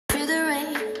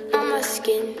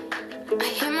skin. I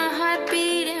hear my heart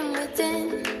beating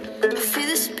within. I feel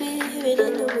the spirit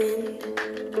in the wind.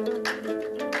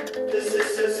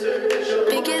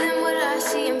 Bigger than what I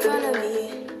see in front of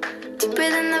me. Deeper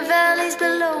than the valleys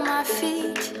below my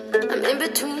feet. I'm in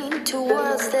between two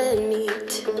worlds that meet.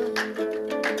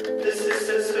 This is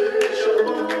a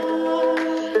spiritual.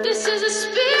 This is a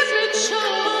spiritual.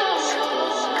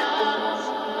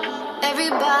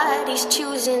 Everybody's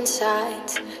choosing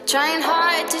sides, trying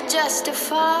hard to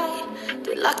justify.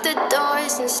 They lock the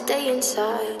doors and stay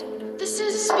inside. This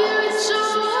is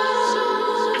spiritual.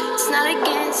 It's not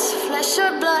against flesh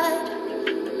or blood.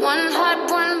 One heart,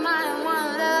 one mind,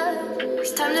 one love.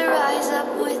 It's time to rise up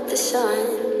with the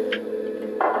sun.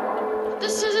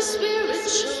 This is a spiritual.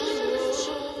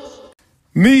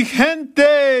 Mi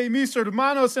gente, mis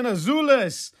hermanos en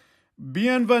azules.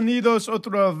 Bienvenidos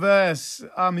otra vez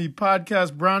a mi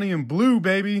podcast, Brownie and Blue,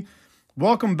 baby.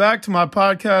 Welcome back to my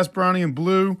podcast, Brownie and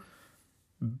Blue.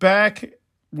 Back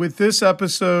with this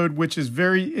episode, which is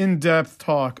very in-depth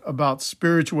talk about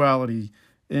spirituality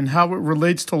and how it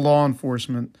relates to law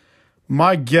enforcement.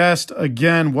 My guest,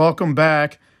 again, welcome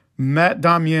back, Matt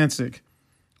Domyancic,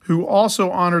 who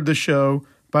also honored the show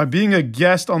by being a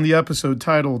guest on the episode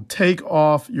titled Take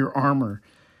Off Your Armor.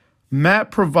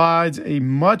 Matt provides a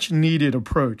much-needed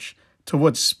approach to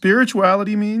what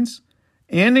spirituality means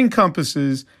and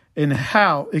encompasses and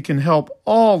how it can help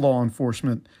all law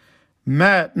enforcement.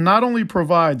 Matt not only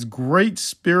provides great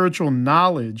spiritual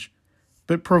knowledge,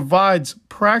 but provides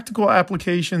practical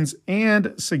applications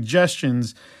and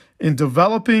suggestions in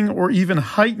developing or even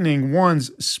heightening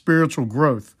one's spiritual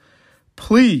growth.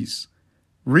 Please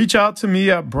reach out to me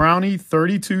at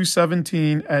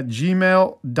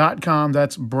brownie3217@gmail.com.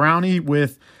 That's brownie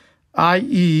with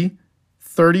IE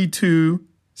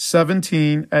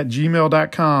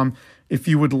 3217@gmail.com if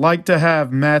you would like to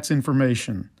have Matt's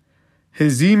information.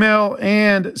 His email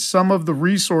and some of the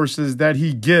resources that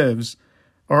he gives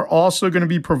are also going to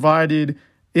be provided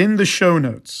in the show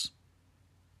notes.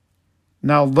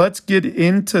 Now let's get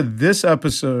into this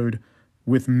episode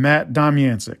with Matt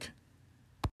Domyancic.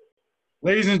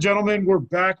 Ladies and gentlemen, we're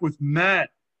back with Matt.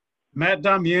 Matt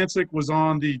Domyancic was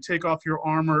on the Take Off Your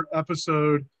Armor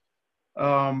episode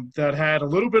that had a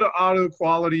little bit of audio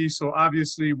quality, so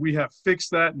obviously we have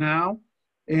fixed that now.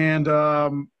 And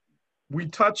we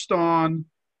touched on,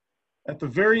 at the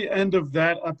very end of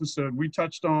that episode, we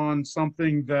touched on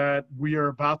something that we are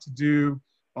about to do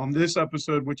on this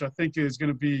episode, which I think is going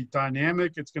to be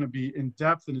dynamic, it's going to be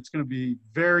in-depth, and it's going to be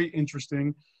very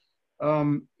interesting.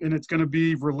 And it's going to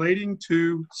be relating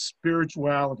to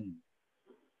spirituality.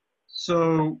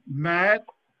 So, Matt,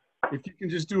 if you can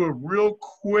just do a real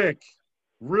quick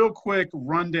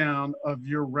rundown of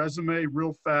your resume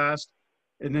real fast,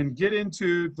 and then get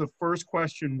into the first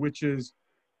question, which is,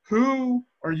 who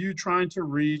are you trying to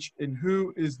reach and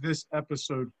who is this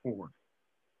episode for?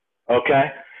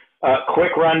 Okay.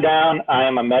 Quick rundown. I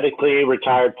am a medically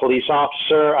retired police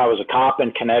officer. I was a cop in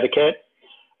Connecticut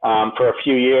for a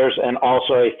few years, and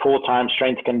also a full-time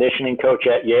strength conditioning coach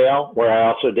at Yale, where I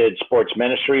also did sports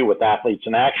ministry with Athletes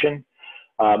in Action.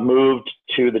 Moved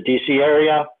to the DC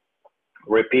area,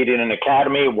 repeated an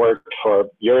academy, worked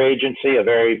for your agency, a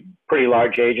pretty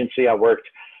large agency. I worked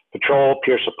patrol,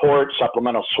 peer support,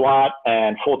 supplemental SWAT,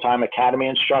 and full-time academy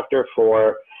instructor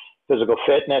for physical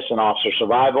fitness and officer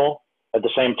survival. At the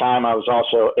same time, I was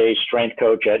also a strength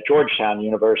coach at Georgetown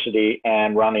University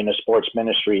and running a sports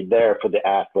ministry there for the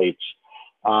athletes.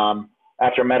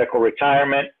 After medical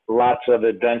retirement, lots of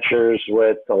adventures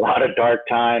with a lot of dark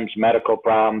times, medical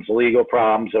problems, legal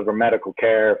problems over medical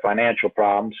care, financial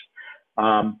problems.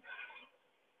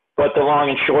 But the long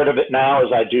and short of it now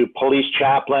is I do police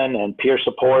chaplain and peer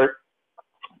support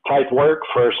type work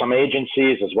for some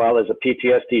agencies, as well as a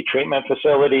PTSD treatment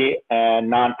facility and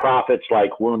nonprofits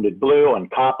like Wounded Blue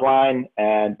and Copline,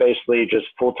 and basically just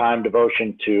full-time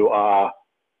devotion to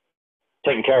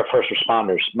taking care of first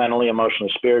responders, mentally, emotionally,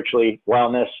 spiritually,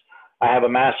 wellness. I have a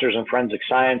master's in forensic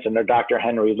science under Dr.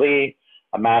 Henry Lee,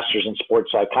 a master's in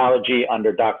sports psychology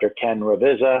under Dr. Ken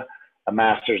Ravizza, a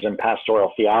master's in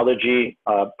pastoral theology,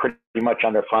 pretty much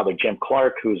under Father Jim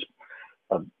Clark, who's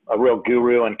a real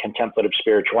guru in contemplative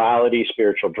spirituality,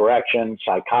 spiritual direction,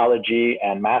 psychology,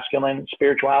 and masculine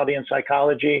spirituality and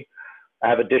psychology. I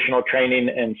have additional training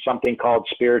in something called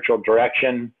spiritual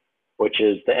direction, which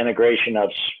is the integration of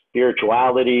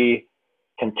spirituality,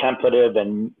 contemplative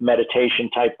and meditation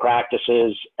type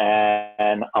practices,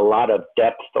 and a lot of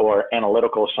depth or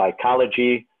analytical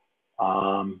psychology.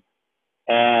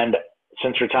 And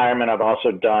since retirement, I've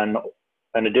also done,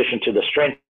 in addition to the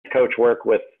strength coach work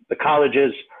with the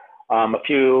colleges,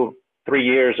 3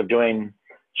 years of doing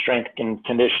strength and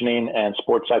conditioning and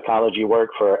sports psychology work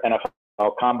for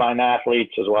NFL combine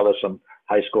athletes, as well as some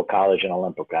high school, college, and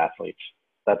Olympic athletes.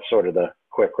 That's sort of the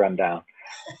quick rundown.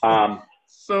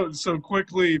 So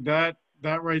quickly, that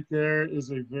right there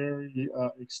is a very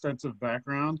extensive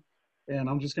background. And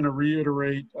I'm just going to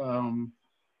reiterate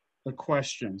the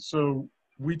question. So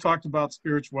we talked about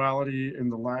spirituality in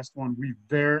the last one. We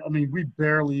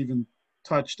barely even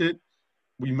touched it.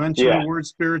 We mentioned the word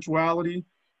spirituality.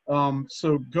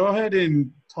 So go ahead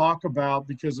and talk about,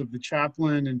 because of the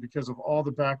chaplain and because of all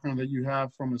the background that you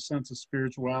have from a sense of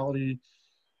spirituality,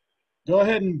 go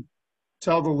ahead and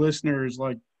tell the listeners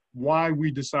like why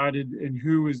we decided and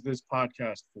who is this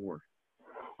podcast for.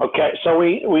 Okay, so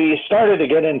we started to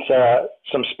get into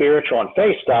some spiritual and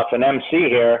faith stuff, and MC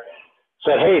here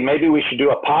said, hey, maybe we should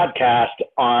do a podcast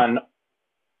on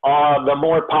the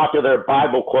more popular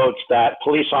Bible quotes that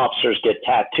police officers get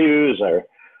tattoos or,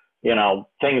 you know,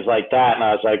 things like that. And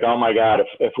I was like, oh my God,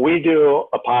 if we do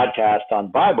a podcast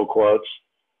on Bible quotes,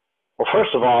 well,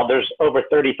 first of all, there's over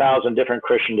 30,000 different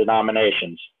Christian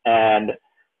denominations. And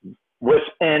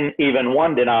within even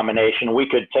one denomination, we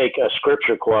could take a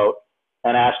scripture quote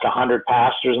and ask 100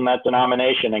 pastors in that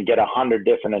denomination and get 100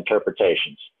 different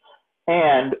interpretations.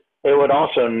 And it would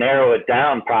also narrow it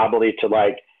down probably to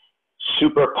like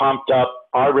super pumped up,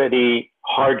 already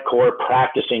hardcore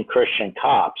practicing Christian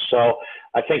cops. So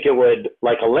I think it would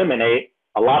like eliminate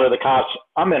a lot of the cops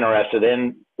I'm interested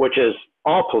in, which is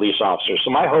all police officers. So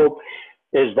my hope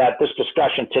is that this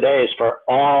discussion today is for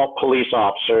all police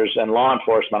officers and law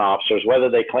enforcement officers, whether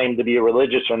they claim to be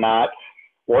religious or not,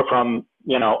 or from,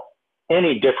 you know,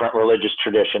 any different religious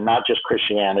tradition, not just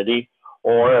Christianity,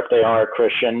 or if they are a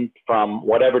Christian from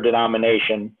whatever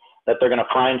denomination, that they're going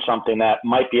to find something that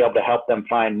might be able to help them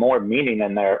find more meaning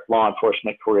in their law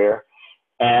enforcement career.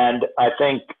 And I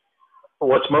think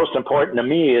what's most important to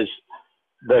me is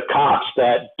the cops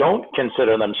that don't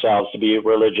consider themselves to be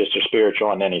religious or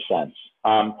spiritual in any sense.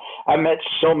 I've met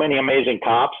so many amazing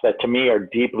cops that to me are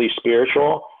deeply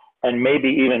spiritual and maybe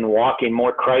even walking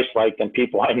more Christ-like than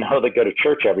people I know that go to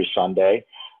church every Sunday,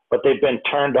 but they've been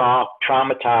turned off,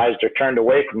 traumatized, or turned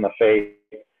away from the faith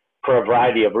for a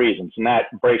variety of reasons. And that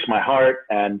breaks my heart.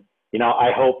 And, you know,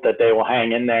 I hope that they will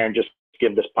hang in there and just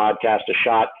give this podcast a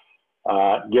shot,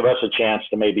 give us a chance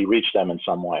to maybe reach them in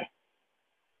some way.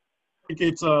 I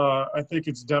think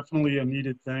it's definitely a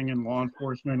needed thing in law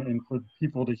enforcement and for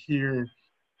people to hear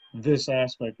this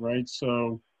aspect, right?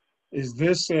 So is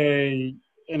this in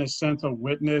a sense, a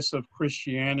witness of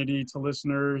Christianity to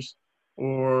listeners,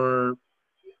 or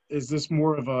is this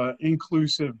more of a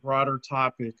inclusive, broader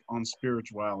topic on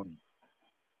spirituality?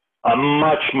 A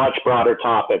much, much broader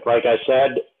topic. Like I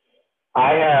said,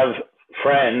 I have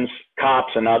friends,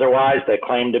 cops and otherwise, that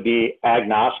claim to be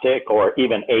agnostic or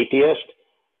even atheist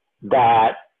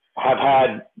that have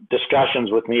had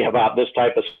discussions with me about this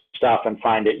type of stuff and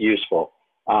find it useful.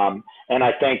 And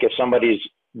I think if somebody's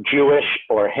Jewish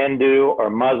or Hindu or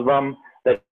Muslim,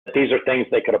 that these are things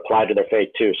they could apply to their faith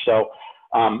too. So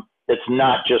it's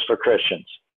not just for Christians.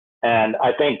 And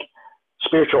I think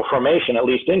spiritual formation, at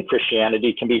least in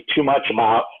Christianity, can be too much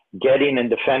about getting and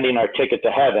defending our ticket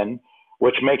to heaven,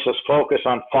 which makes us focus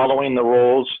on following the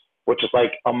rules, which is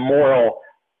like a moral,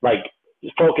 like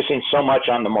focusing so much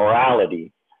on the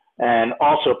morality. And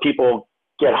also people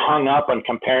get hung up on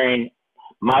comparing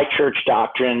my church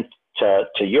doctrine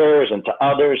to yours and to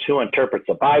others who interprets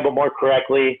the Bible more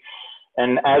correctly.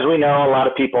 And as we know, a lot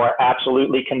of people are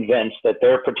absolutely convinced that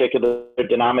their particular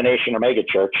denomination or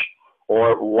megachurch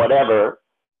or whatever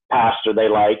pastor they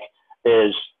like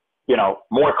is, you know,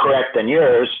 more correct than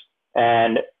yours.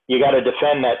 And you got to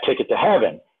defend that ticket to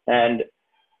heaven. And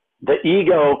the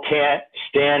ego can't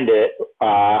stand it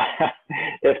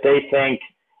if they think,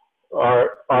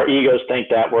 or our egos think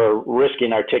that we're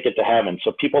risking our ticket to heaven.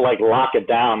 So people like lock it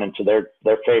down into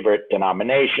their favorite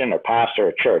denomination or pastor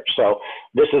or church. So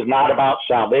this is not about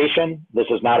salvation. This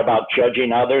is not about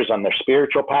judging others on their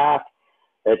spiritual path.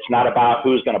 It's not about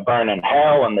who's going to burn in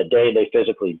hell on the day they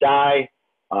physically die,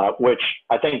 which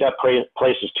I think that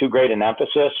places too great an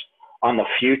emphasis on the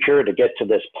future to get to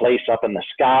this place up in the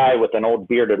sky with an old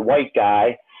bearded white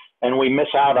guy. And we miss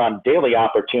out on daily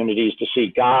opportunities to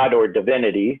see God or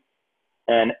divinity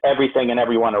and everything and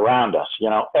everyone around us. You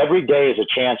know, every day is a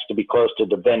chance to be close to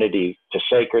divinity, to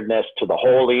sacredness, to the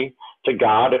holy, to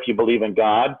God, if you believe in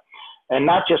God. And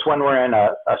not just when we're in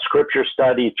a scripture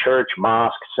study, church,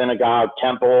 mosque, synagogue,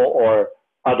 temple, or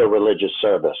other religious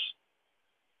service.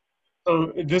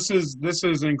 So this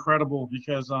is incredible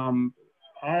because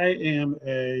I am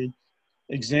a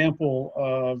example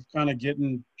of kind of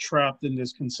getting trapped in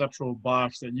this conceptual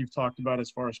box that you've talked about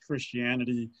as far as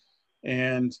Christianity.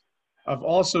 And I've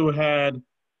also had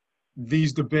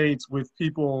these debates with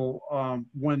people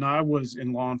when I was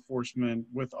in law enforcement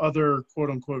with other quote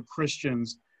unquote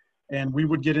Christians, and we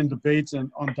would get in debates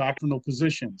on doctrinal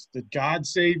positions. Did God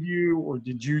save you, or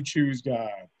did you choose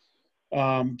God?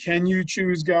 Can you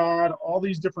choose God? All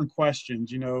these different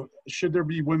questions, should there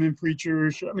be women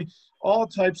preachers? All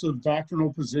types of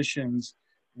doctrinal positions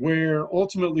where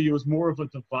ultimately it was more of a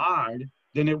divide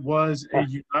than it was a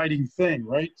uniting thing,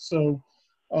 right? So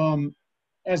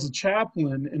as a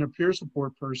chaplain and a peer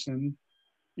support person,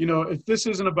 if this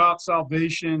isn't about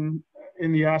salvation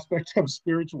in the aspect of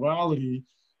spirituality,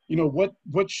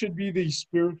 what should be the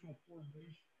spiritual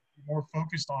formation more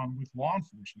focused on with law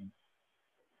enforcement?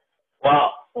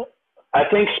 Well, I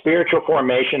think spiritual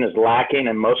formation is lacking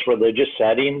in most religious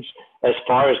settings as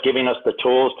far as giving us the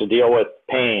tools to deal with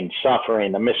pain,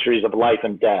 suffering, the mysteries of life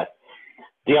and death,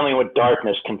 dealing with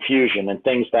darkness, confusion, and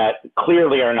things that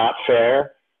clearly are not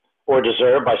fair or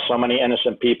deserved by so many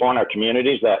innocent people in our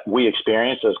communities that we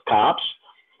experience as cops.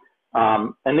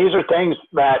 And these are things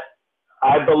that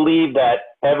I believe that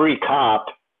every cop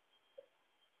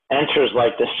enters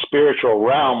like the spiritual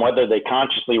realm, whether they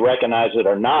consciously recognize it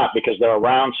or not, because they're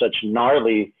around such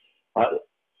gnarly,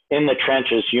 in the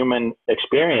trenches human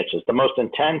experiences. The most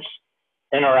intense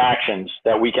interactions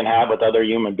that we can have with other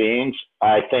human beings,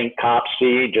 I think cops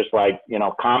see just like,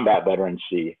 combat veterans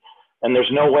see. And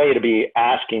there's no way to be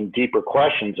asking deeper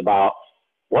questions about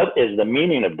what is the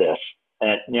meaning of this,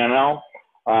 and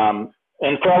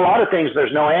and for a lot of things,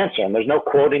 there's no answer, and there's no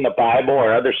quoting the Bible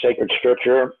or other sacred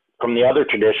scripture from the other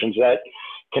traditions that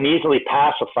can easily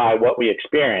pacify what we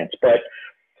experience. But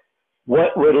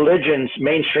what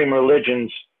mainstream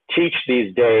religions teach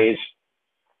these days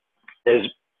is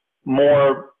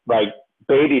more like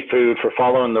baby food for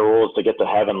following the rules to get to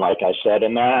heaven, like I said,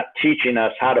 and not teaching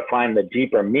us how to find the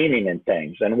deeper meaning in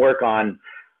things and work on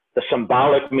the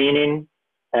symbolic meaning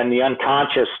and the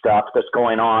unconscious stuff that's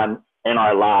going on in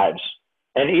our lives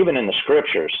and even in the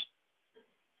scriptures.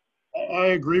 I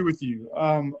agree with you.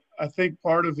 I think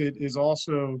part of it is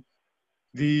also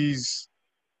these,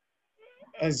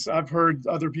 as I've heard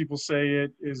other people say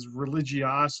it, is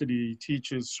religiosity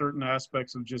teaches certain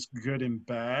aspects of just good and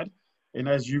bad. And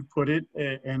as you put it,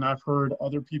 and I've heard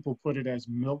other people put it as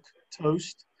milk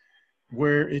toast,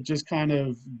 where it just kind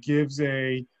of gives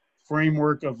a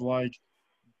framework of like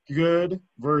good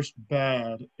versus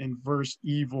bad and versus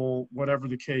evil, whatever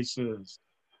the case is.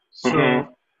 So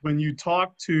when you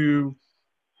talk to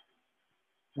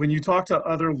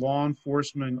other law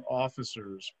enforcement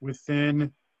officers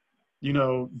within,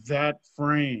 that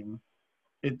frame,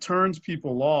 it turns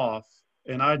people off.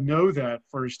 And I know that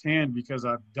firsthand because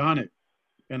I've done it.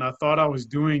 And I thought I was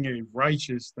doing a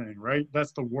righteous thing, right?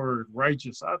 That's the word,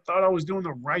 righteous. I thought I was doing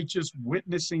the righteous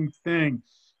witnessing thing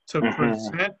to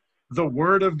present the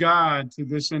word of God to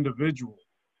this individual.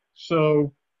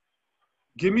 So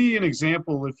give me an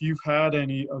example, if you've had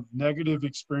any, of negative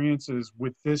experiences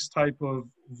with this type of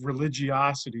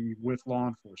religiosity with law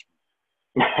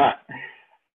enforcement.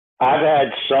 I've had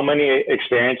so many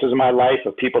experiences in my life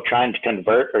of people trying to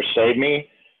convert or save me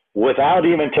without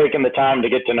even taking the time to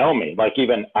get to know me, like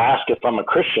even ask if I'm a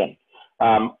Christian,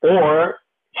 or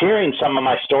hearing some of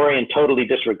my story and totally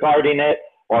disregarding it,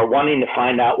 or wanting to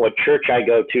find out what church I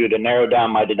go to narrow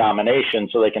down my denomination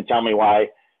so they can tell me why,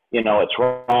 it's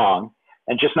wrong,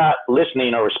 and just not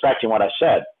listening or respecting what I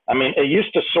said. I mean, it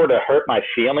used to sort of hurt my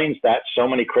feelings that so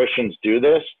many Christians do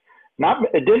this.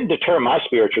 It didn't deter my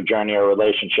spiritual journey or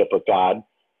relationship with God,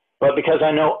 but because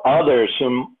I know others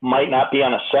who might not be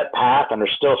on a set path and are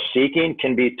still seeking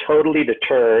can be totally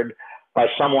deterred by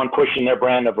someone pushing their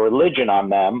brand of religion on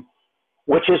them,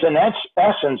 which is in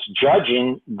essence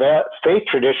judging the faith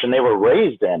tradition they were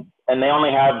raised in, and they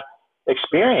only have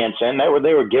experience in that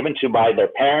they were given to by their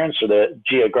parents or the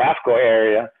geographical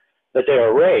area that they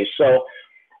were raised. So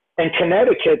in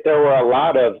Connecticut, there were a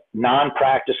lot of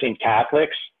non-practicing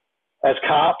Catholics as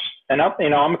cops, and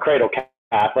I'm a cradle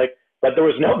Catholic, but there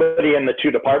was nobody in the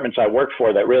two departments I worked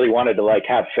for that really wanted to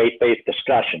have faith-based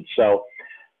discussions. So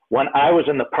when I was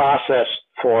in the process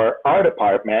for our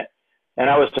department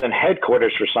and I was in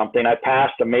headquarters for something, I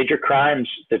passed a major crimes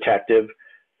detective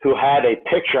who had a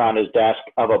picture on his desk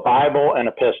of a Bible and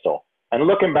a pistol. And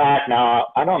looking back now,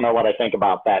 I don't know what I think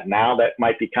about that now. That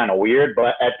might be kind of weird,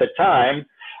 but at the time,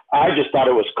 I just thought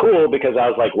it was cool because I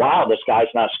was like, wow, this guy's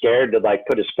not scared to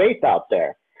put his faith out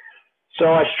there. So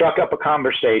I struck up a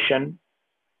conversation.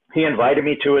 He invited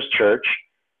me to his church.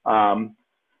 And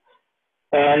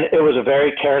it was a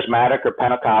very charismatic or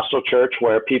Pentecostal church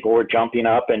where people were jumping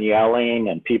up and yelling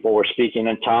and people were speaking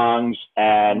in tongues.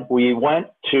 And we went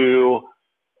to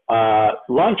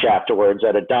lunch afterwards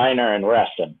at a diner in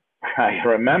Reston. I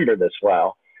remember this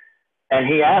well. And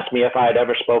he asked me if I had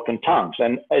ever spoken tongues.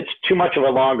 And it's too much of a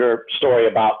longer story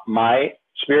about my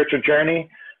spiritual journey,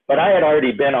 but I had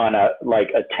already been on a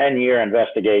 10-year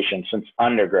investigation since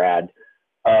undergrad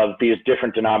of these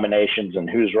different denominations and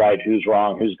who's right, who's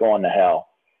wrong, who's going to hell.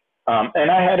 And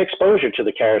I had exposure to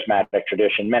the charismatic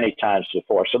tradition many times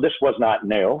before, so this was not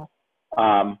new.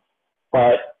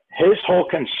 But his whole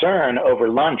concern over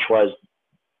lunch was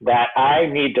that I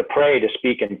need to pray to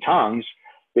speak in tongues,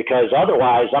 because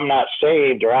otherwise I'm not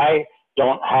saved, or I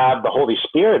don't have the Holy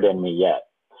Spirit in me yet.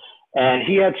 And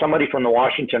he had somebody from the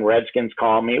Washington Redskins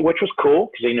call me, which was cool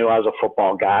because he knew I was a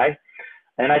football guy.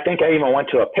 And I think I even went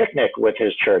to a picnic with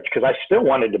his church because I still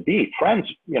wanted to be friends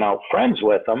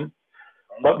with him.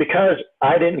 But because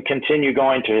I didn't continue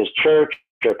going to his church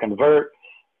or convert,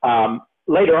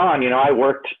 later on, I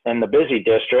worked in the busy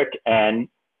district, and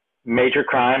Major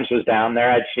Crimes was down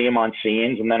there. I'd see him on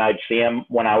scenes, and then I'd see him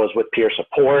when I was with peer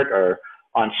support or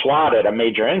on SWAT at a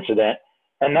major incident.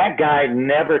 And that guy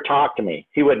never talked to me.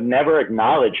 He would never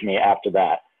acknowledge me after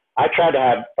that. I tried to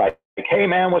have hey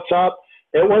man, what's up?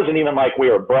 It wasn't even like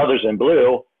we were brothers in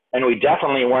blue, and we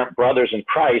definitely weren't brothers in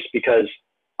Christ because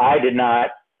I did not,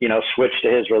 switch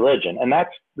to his religion. And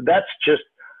that's just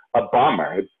a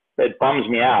bummer. It bums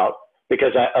me out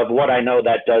because of what I know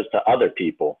that does to other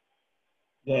people.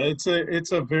 Yeah,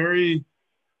 it's a very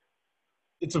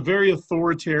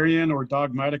authoritarian or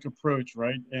dogmatic approach,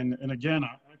 right? And again,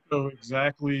 I echo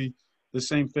exactly the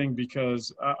same thing,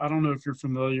 because I don't know if you're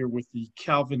familiar with the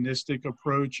Calvinistic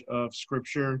approach of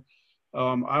Scripture.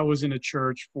 I was in a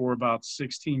church for about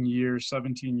 16 years,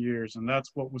 17 years, and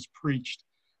that's what was preached.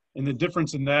 And the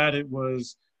difference in that, it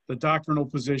was the doctrinal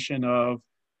position of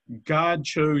God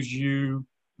chose you,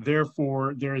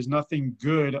 therefore there is nothing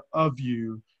good of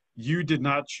you. You did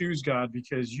not choose God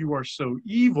because you are so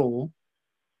evil,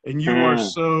 and you're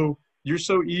so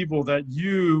evil that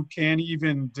you can't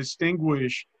even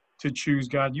distinguish to choose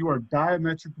God. You are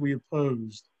diametrically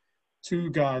opposed to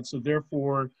God. So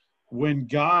therefore, when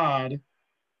God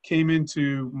came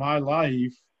into my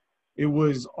life, it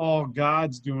was all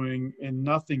God's doing and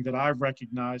nothing that I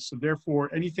recognized. So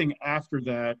therefore, anything after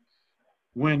that,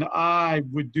 when I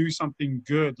would do something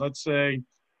good, let's say,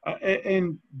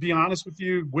 and be honest with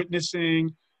you,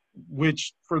 witnessing,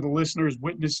 which for the listeners,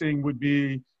 witnessing would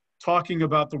be talking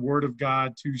about the Word of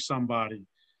God to somebody,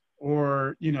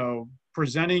 or,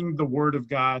 presenting the Word of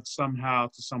God somehow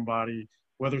to somebody,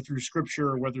 whether through Scripture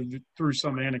or whether through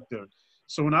some anecdote.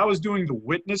 So when I was doing the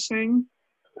witnessing,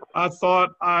 I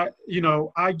thought I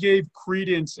gave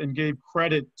credence and gave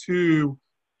credit to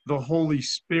the Holy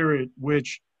Spirit,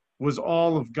 which was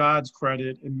all of God's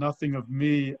credit and nothing of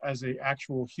me as an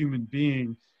actual human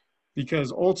being,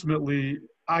 because ultimately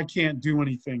I can't do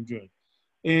anything good.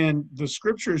 And the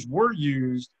Scriptures were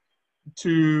used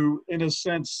to, in a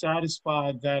sense,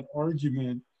 satisfy that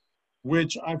argument,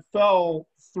 which I fell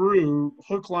through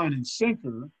hook, line, and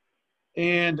sinker.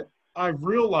 And I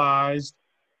realized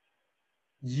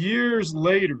years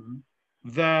later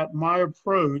that my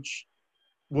approach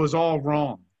was all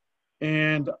wrong.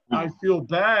 And I feel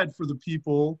bad for the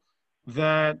people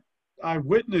that I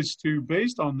witnessed to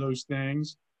based on those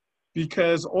things,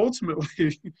 because ultimately,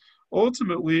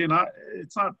 and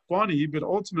it's not funny, but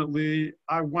ultimately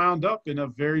I wound up in a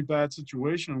very bad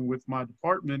situation with my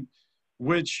department,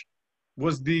 which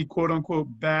was the quote unquote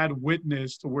bad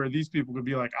witness, to where these people could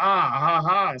be like,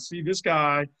 see, this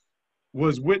guy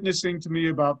was witnessing to me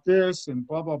about this and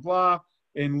blah, blah, blah.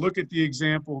 And look at the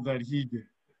example that he did.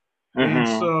 And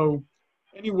so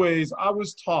anyways, I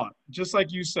was taught, just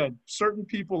like you said, certain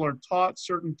people are taught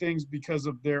certain things because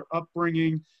of their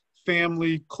upbringing,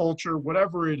 family, culture,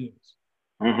 whatever it is.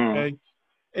 Okay.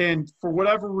 And for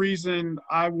whatever reason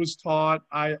I was taught,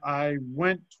 I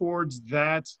went towards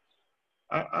that.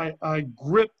 I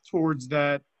gripped towards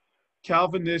that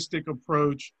Calvinistic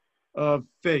approach of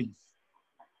faith.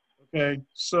 Okay.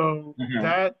 So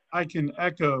that I can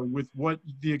echo with what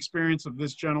the experience of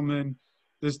this gentleman,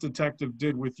 this detective,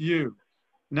 did with you.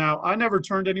 Now, I never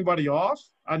turned anybody off.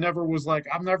 I never was like,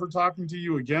 I'm never talking to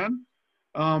you again.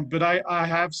 But I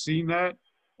have seen that,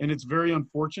 and it's very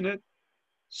unfortunate.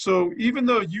 So even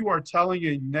though you are telling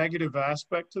a negative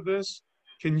aspect to this,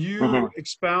 can you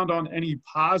expound on any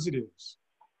positives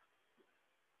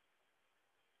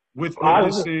with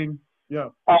witnessing? Yeah.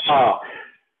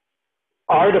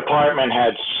 Our department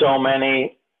had so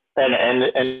many,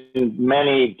 and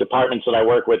many departments that I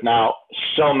work with now,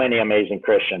 so many amazing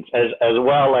Christians. As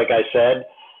well, like I said,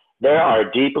 there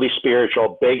are deeply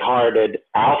spiritual, big-hearted,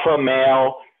 alpha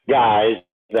male guys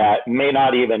that may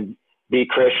not even be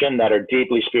Christian that are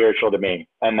deeply spiritual to me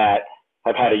and that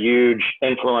have had a huge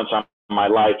influence on my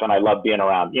life, and I love being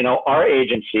around. You know, our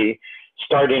agency,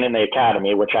 starting in the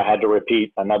academy, which I had to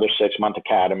repeat another 6-month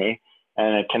academy,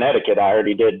 and in Connecticut, I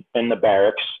already did in the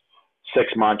barracks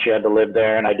 6 months. You had to live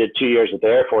there, and I did 2 years at the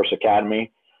Air Force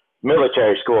Academy,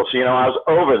 military school. So, you know, I was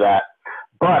over that.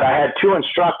 But I had 2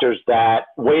 instructors that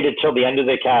waited till the end of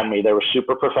the academy. They were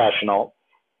super professional.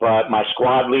 But my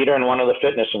squad leader and one of the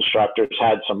fitness instructors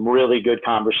had some really good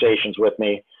conversations with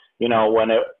me, you know,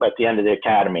 at the end of the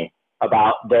academy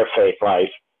about their faith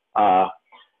life.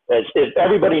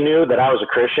 Everybody knew that I was a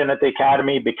Christian at the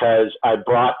academy because I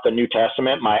brought the New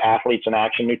Testament, my Athletes in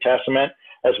Action New Testament,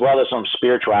 as well as some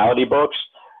spirituality books.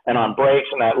 And on breaks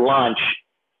and at lunch,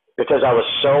 because I was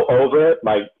so over it,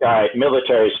 like, all right,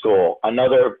 military school,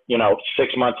 another,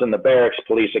 6 months in the barracks,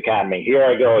 police academy. Here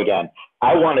I go again.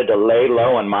 I wanted to lay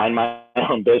low and mind my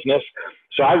own business.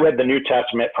 So I read the New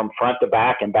Testament from front to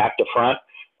back and back to front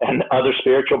and other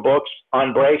spiritual books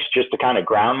on breaks just to kind of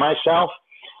ground myself.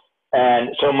 And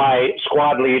so my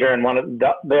squad leader and one of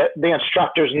the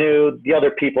instructors knew, the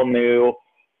other people knew,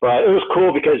 but it was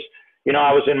cool because,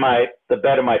 I was in the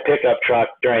bed of my pickup truck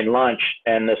during lunch,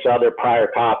 and this other prior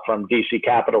cop from DC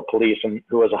Capitol Police, and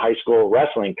who was a high school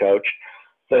wrestling coach,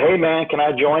 said, "Hey man, can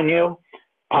I join you?"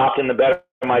 Popped in the bed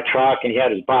of my truck, and he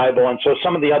had his Bible. And so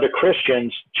some of the other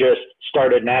Christians just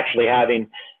started naturally having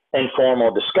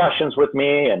informal discussions with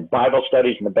me and Bible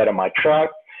studies in the bed of my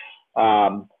truck.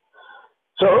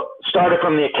 So started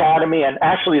from the academy, and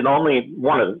actually the only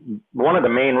one of the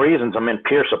main reasons I'm in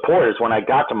peer support is when I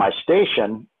got to my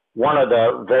station, one of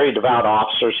the very devout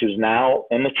officers who's now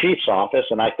in the chief's office,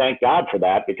 and I thank God for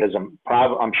that because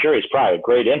I'm sure he's probably a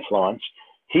great influence.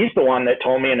 He's the one that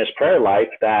told me in his prayer life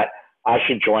that I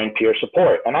should join peer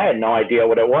support. And I had no idea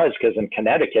what it was because in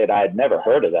Connecticut, I had never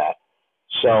heard of that.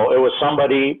 So it was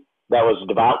somebody that was a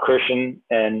devout Christian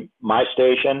in my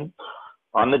station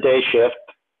on the day shift,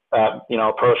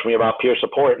 approached me about peer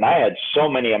support. And I had so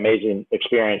many amazing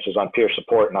experiences on peer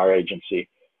support in our agency.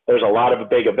 There's a lot of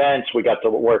big events. We got to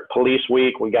work Police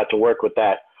Week. We got to work with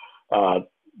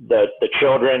the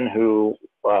children who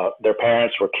their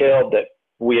parents were killed, that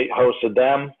we hosted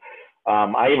them.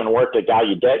 I even worked at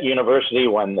Gallaudet University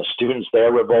when the students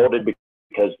there revolted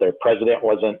because their president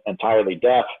wasn't entirely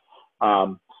deaf.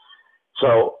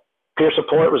 So peer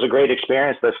support was a great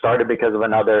experience that started because of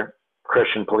another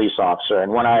Christian police officer.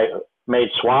 And when I made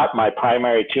SWAT, my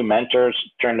primary 2 mentors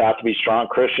turned out to be strong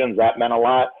Christians. That meant a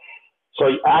lot. So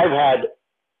I've had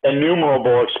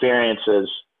innumerable experiences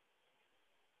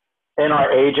in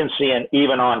our agency and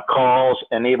even on calls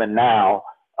and even now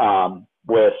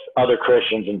with other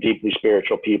Christians and deeply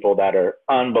spiritual people that are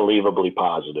unbelievably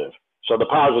positive. So the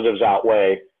positives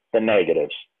outweigh the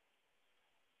negatives.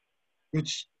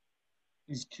 Which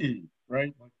is key,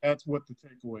 right? Like that's what the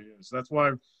takeaway is.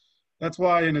 That's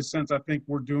why, in a sense, I think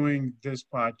we're doing this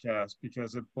podcast,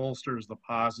 because it bolsters the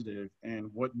positive and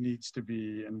what needs to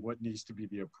be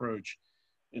the approach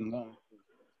in law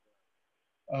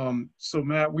enforcement. So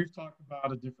Matt, we've talked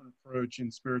about a different approach in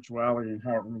spirituality and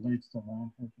how it relates to law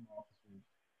enforcement officers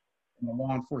and the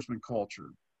law enforcement culture,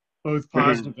 both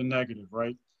positive and negative,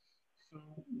 right? So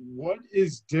what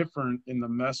is different in the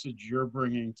message you're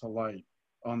bringing to light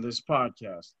on this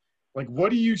podcast? Like, what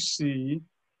do you see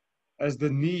as the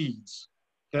needs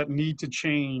that need to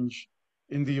change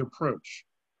in the approach?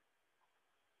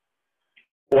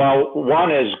 Well,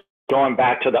 one is going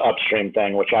back to the upstream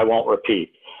thing, which I won't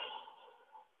repeat.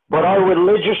 But our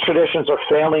religious traditions are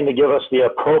failing to give us the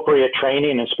appropriate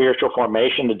training and spiritual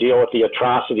formation to deal with the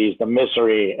atrocities, the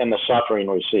misery, and the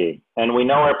suffering we see. And we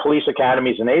know our police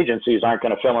academies and agencies aren't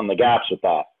going to fill in the gaps with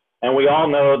that. And we all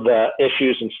know the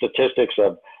issues and statistics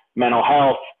of mental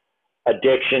health,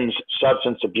 addictions,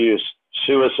 substance abuse,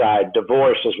 suicide,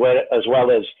 divorce, as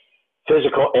well as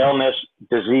physical illness,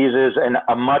 diseases, and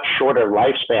a much shorter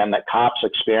lifespan that cops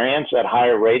experience at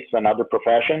higher rates than other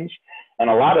professions. And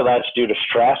a lot of that's due to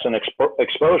stress and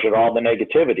exposure to all the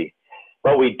negativity.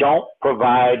 But we don't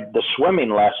provide the swimming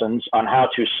lessons on how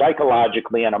to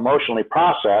psychologically and emotionally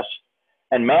process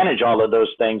and manage all of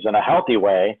those things in a healthy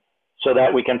way so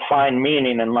that we can find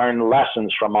meaning and learn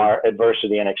lessons from our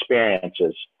adversity and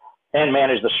experiences and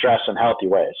manage the stress in healthy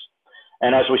ways.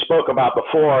 And as we spoke about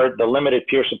before, the limited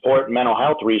peer support and mental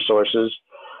health resources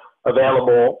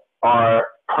available are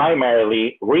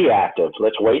primarily reactive.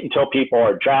 Let's wait until people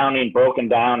are drowning, broken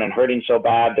down, and hurting so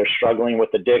bad they're struggling with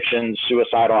addictions,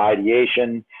 suicidal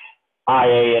ideation,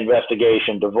 IA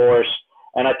investigation, divorce.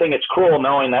 And I think it's cruel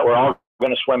knowing that we're all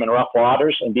going to swim in rough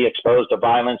waters and be exposed to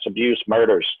violence, abuse,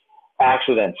 murders,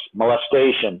 accidents,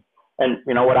 molestation, and,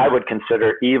 you know, what I would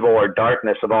consider evil or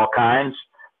darkness of all kinds,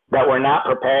 that we're not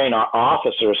preparing our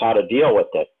officers how to deal with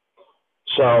it.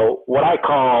 So what I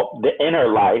call the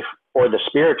inner life or the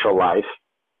spiritual life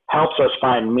helps us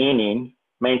find meaning,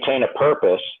 maintain a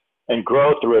purpose, and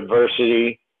grow through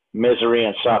adversity, misery,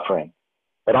 and suffering.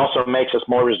 It also makes us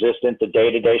more resistant to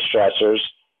day-to-day stressors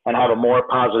and have a more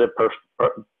positive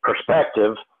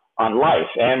perspective on life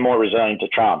and more resilient to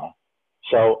trauma.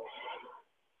 So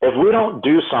if we don't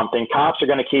do something, cops are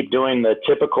going to keep doing the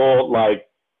typical, like,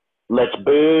 let's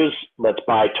booze, let's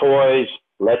buy toys,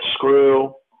 let's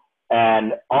screw,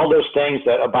 and all those things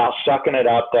that about sucking it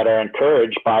up that are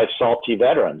encouraged by salty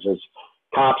veterans. As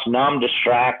cops numb,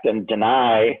 distract, and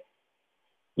deny,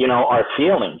 you know, our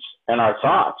feelings and our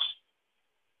thoughts.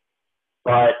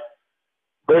 But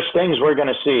there's things we're going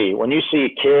to see. When you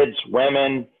see kids,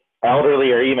 women,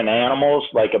 elderly, or even animals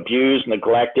like abused,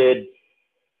 neglected,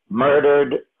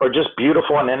 murdered, or just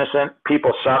beautiful and innocent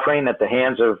people suffering at the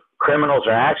hands of criminals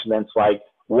or accidents, like,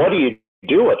 what do you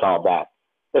do with all that?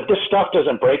 If this stuff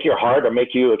doesn't break your heart or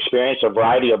make you experience a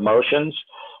variety of emotions,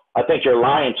 I think you're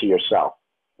lying to yourself,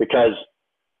 because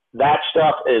that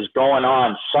stuff is going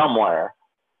on somewhere.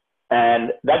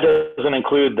 And that doesn't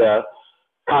include the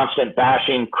constant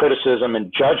bashing, criticism,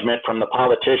 and judgment from the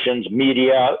politicians,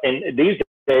 media, and these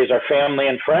days our family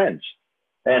and friends.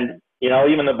 And, you know,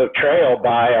 even the betrayal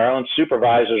by our own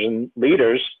supervisors and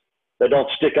leaders that don't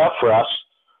stick up for us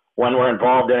when we're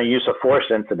involved in a use of force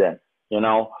incident, you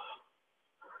know.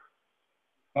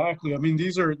 Exactly. I mean,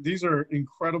 these are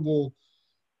incredible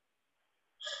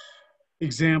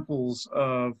examples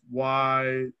of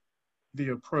why the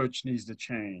approach needs to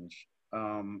change.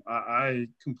 I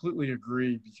completely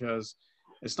agree, because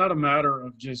it's not a matter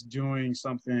of just doing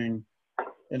something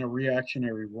in a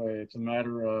reactionary way. It's a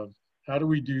matter of, how do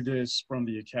we do this from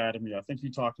the academy? I think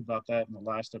you talked about that in the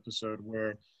last episode,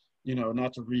 where, you know,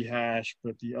 not to rehash,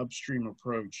 but the upstream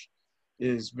approach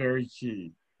is very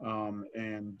key.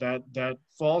 And that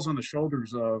falls on the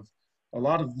shoulders of a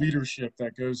lot of leadership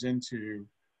that goes into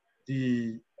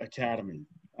the academy.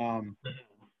 So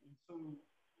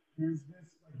there's this,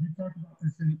 like you talked about,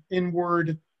 this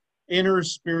inner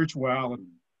spirituality.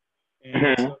 And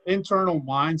it's an internal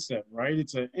mindset, right?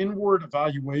 It's an inward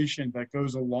evaluation that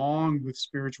goes along with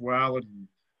spirituality.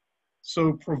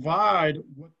 So provide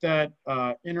what that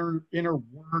inner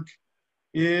work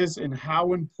is and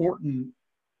how important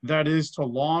that is to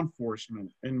law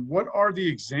enforcement. And what are the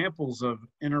examples of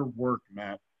inner work,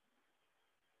 Matt?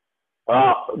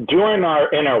 Doing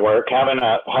our inner work, having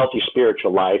a healthy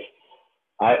spiritual life,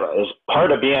 is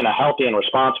part of being a healthy and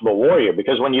responsible warrior,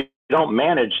 because when you don't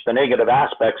manage the negative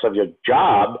aspects of your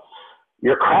job,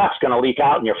 your crap's going to leak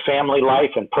out in your family life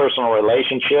and personal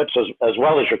relationships, as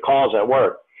well as your calls at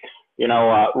work. You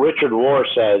know, Richard Rohr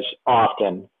says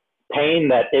often, pain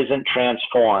that isn't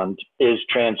transformed is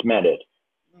transmitted.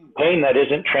 Pain that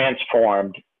isn't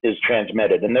transformed is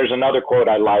transmitted. And there's another quote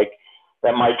I like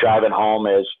that might drive it home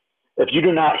is, if you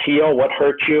do not heal what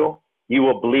hurt you, you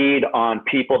will bleed on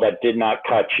people that did not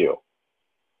cut you.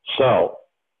 So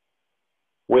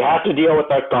we have to deal with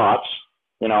our thoughts,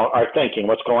 you know, our thinking,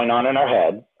 what's going on in our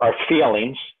head, our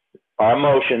feelings, our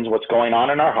emotions, what's going on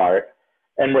in our heart,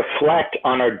 and reflect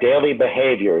on our daily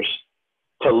behaviors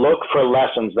to look for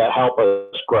lessons that help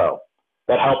us grow,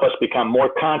 that help us become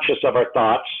more conscious of our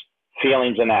thoughts,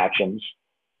 feelings, and actions,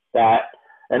 that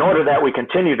in order that we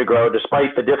continue to grow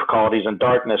despite the difficulties and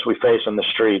darkness we face in the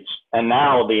streets, and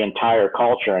now the entire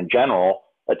culture in general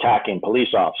attacking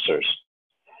police officers.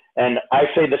 And I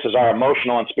say this is our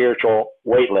emotional and spiritual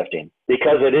weightlifting,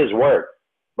 because it is work.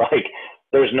 Like,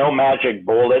 there's no magic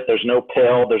bullet, there's no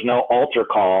pill, there's no altar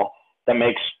call that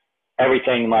makes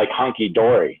everything like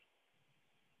hunky-dory.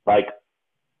 Like,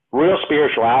 real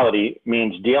spirituality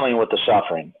means dealing with the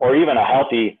suffering, or even a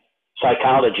healthy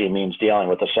psychology means dealing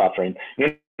with the suffering.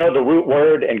 You know, the root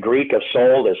word in Greek of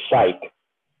soul is psyche.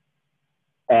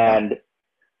 And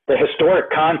the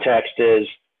historic context is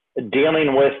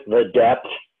dealing with the depth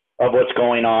of what's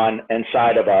going on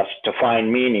inside of us to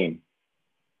find meaning.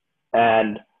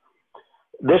 And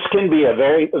this can be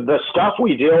the stuff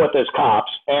we deal with as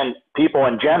cops and people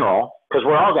in general, because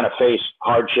we're all going to face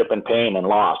hardship and pain and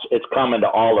loss. It's coming to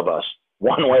all of us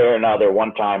one way or another,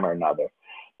 one time or another.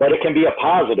 But it can be a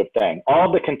positive thing.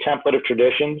 All the contemplative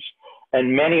traditions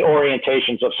and many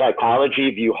orientations of psychology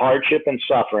view hardship and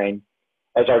suffering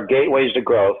as our gateways to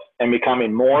growth and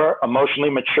becoming more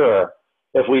emotionally mature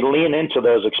if we lean into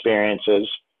those experiences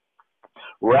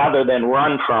rather than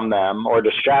run from them or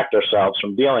distract ourselves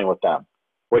from dealing with them,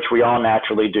 which we all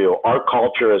naturally do. Our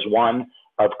culture is one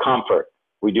of comfort.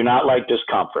 We do not like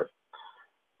discomfort.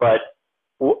 But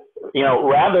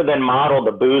rather than model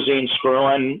the boozing,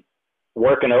 screwing,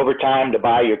 working overtime to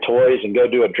buy your toys and go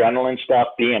do adrenaline stuff,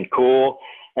 being cool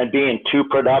and being too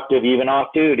productive, even off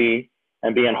duty,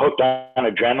 and being hooked on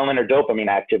adrenaline or dopamine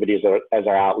activities as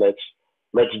our outlets,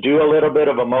 let's do a little bit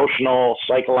of emotional,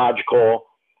 psychological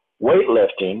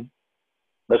weightlifting.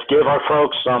 Let's give our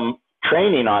folks some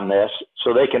training on this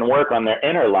so they can work on their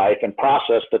inner life and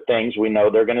process the things we know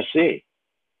they're going to see.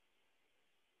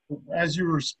 As you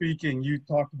were speaking, you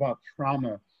talked about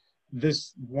trauma.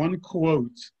 This one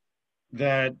quote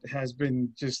that has been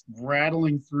just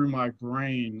rattling through my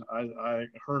brain, I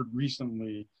heard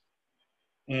recently,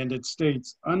 and it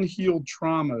states, "Unhealed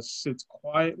trauma sits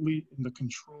quietly in the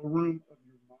control room of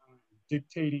your mind,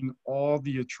 dictating all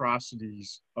the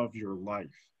atrocities of your life."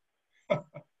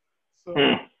 So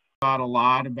a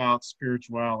lot about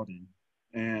spirituality,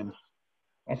 and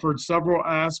I've heard several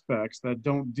aspects that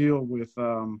don't deal with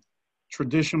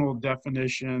traditional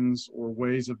definitions or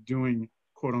ways of doing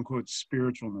quote unquote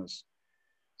spiritualness.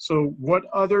 So what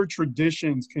other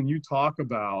traditions can you talk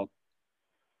about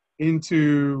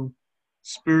into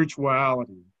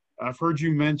spirituality? I've heard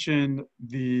you mention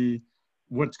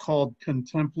what's called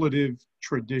contemplative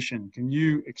tradition. Can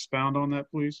you expound on that,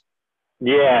 please?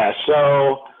 Yeah,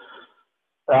 so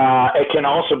it can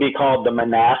also be called the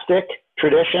monastic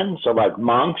tradition. So like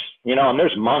monks, and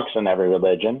there's monks in every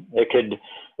religion.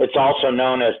 It's also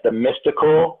known as the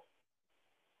mystical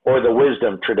or the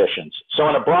wisdom traditions. So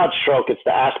in a broad stroke, it's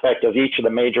the aspect of each of the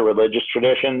major religious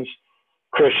traditions,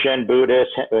 Christian,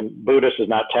 Buddhist, and Buddhist is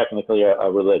not technically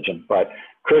a religion, but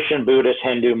Christian, Buddhist,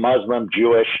 Hindu, Muslim,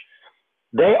 Jewish,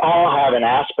 they all have an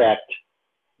aspect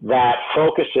that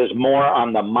focuses more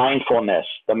on the mindfulness,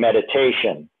 the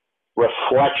meditation,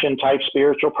 reflection type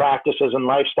spiritual practices and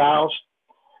lifestyles.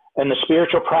 And the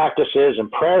spiritual practices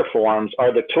and prayer forms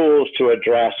are the tools to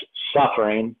address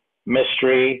suffering,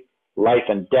 mystery, life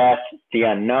and death, the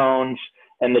unknowns,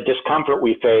 and the discomfort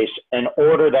we face in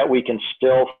order that we can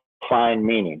still find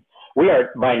meaning. We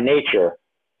are by nature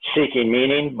seeking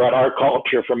meaning, but our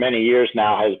culture for many years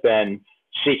now has been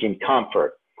seeking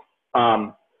comfort.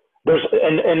 There's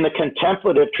in the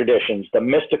contemplative traditions, the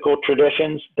mystical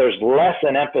traditions, there's less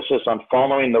an emphasis on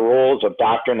following the rules of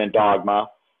doctrine and dogma,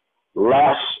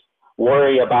 less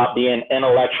worry about being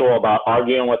intellectual, about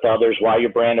arguing with others why your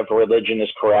brand of religion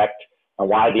is correct and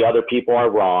why the other people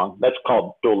are wrong. That's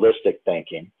called dualistic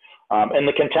thinking. In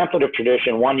the contemplative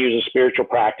tradition, one uses spiritual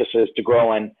practices to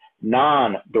grow in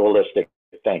non-dualistic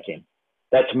thinking.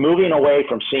 That's moving away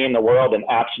from seeing the world in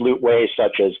absolute ways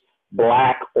such as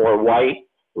black or white,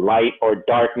 light or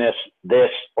darkness, this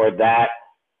or that,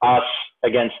 us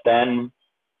against them,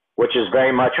 which is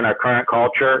very much in our current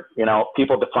culture,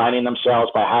 people defining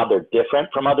themselves by how they're different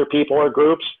from other people or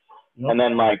groups, and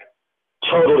then like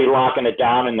totally locking it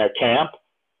down in their camp.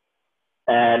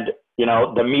 And,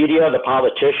 the media, the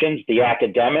politicians, the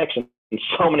academics, and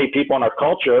so many people in our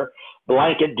culture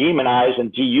blanket demonize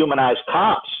and dehumanize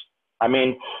cops.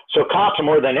 So cops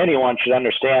more than anyone should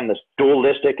understand this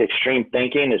dualistic extreme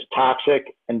thinking is toxic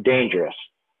and dangerous.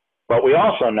 But we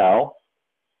also know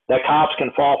that cops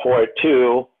can fall for it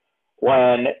too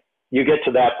when you get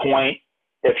to that point,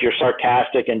 if you're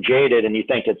sarcastic and jaded and you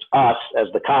think it's us as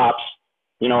the cops,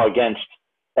 against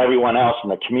everyone else in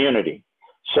the community.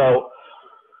 So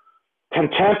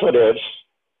contemplatives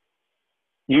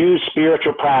use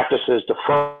spiritual practices to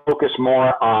focus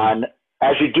more on,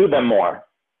 as you do them more,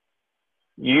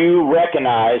 you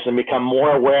recognize and become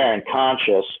more aware and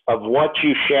conscious of what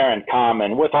you share in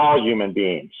common with all human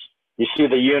beings. You see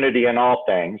the unity in all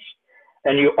things.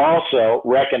 And you also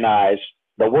recognize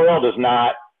the world is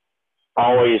not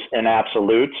always in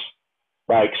absolutes.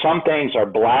 Like some things are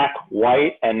black,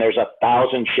 white, and there's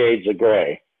 1,000 shades of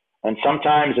gray. And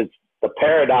sometimes it's the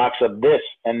paradox of this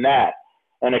and that.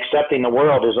 And accepting the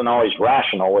world isn't always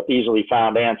rational with easily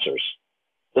found answers.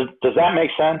 Does that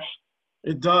make sense?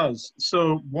 It does.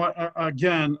 So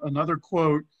again, another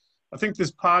quote. I think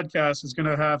this podcast is going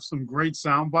to have some great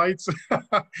sound bites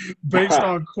based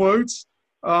on quotes.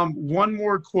 One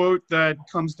more quote that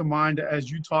comes to mind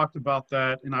as you talked about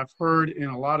that, and I've heard in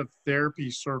a lot of therapy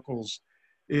circles,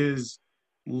 is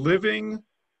living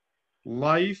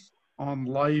life on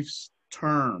life's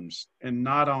terms and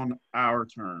not on our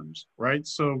terms, right?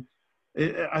 So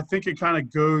I think it kind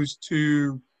of goes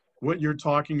to what you're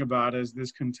talking about as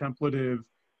this contemplative,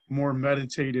 more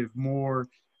meditative, more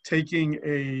taking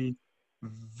a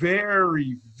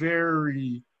very,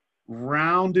 very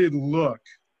rounded look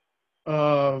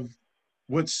of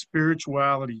what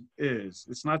spirituality is.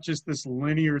 It's not just this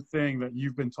linear thing that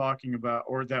you've been talking about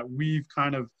or that we've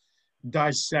kind of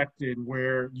dissected,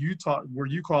 where you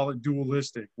call it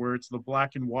dualistic, where it's the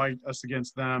black and white, us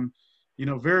against them,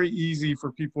 very easy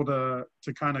for people to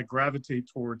kind of gravitate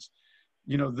towards.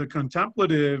 The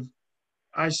contemplative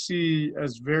I see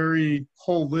as very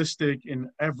holistic in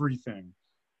everything.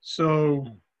 So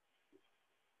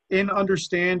in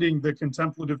understanding the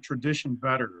contemplative tradition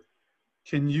better,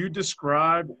 can you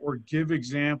describe or give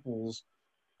examples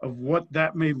of what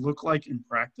that may look like in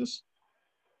practice?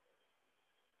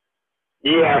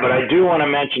 Yeah, but I do want to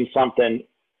mention something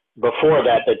before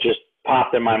that just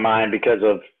popped in my mind because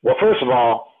of, well, first of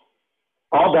all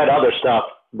that other stuff,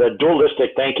 the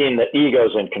dualistic thinking, the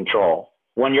ego's in control.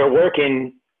 When you're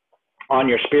working on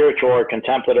your spiritual or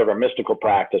contemplative or mystical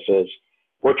practices,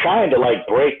 we're trying to like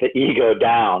break the ego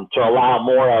down to allow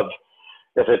more of,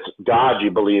 if it's God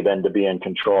you believe in, to be in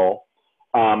control,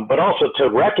 but also to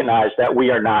recognize that we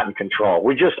are not in control.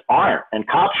 We just aren't. And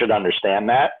cops should understand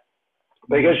that,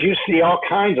 because you see all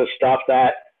kinds of stuff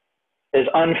that is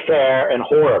unfair and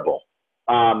horrible.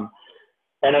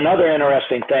 And another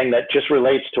interesting thing that just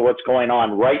relates to what's going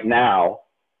on right now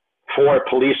for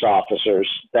police officers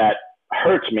that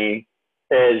hurts me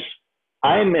is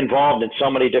I'm involved in so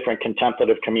many different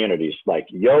contemplative communities like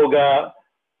yoga,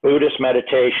 Buddhist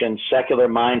meditation, secular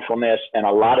mindfulness, and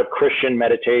a lot of Christian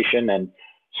meditation and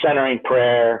centering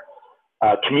prayer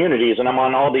communities. And I'm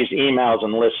on all these emails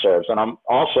and listservs. And I'm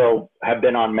also have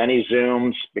been on many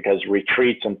Zooms because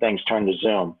retreats and things turn to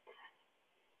Zoom.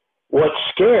 What's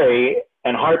scary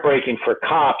and heartbreaking for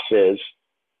cops is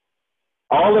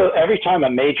every time a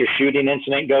major shooting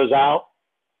incident goes out,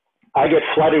 I get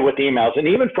flooded with emails, and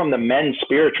even from the men's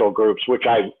spiritual groups, which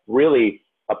I really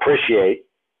appreciate,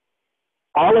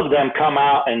 all of them come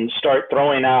out and start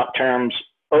throwing out terms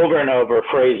over and over,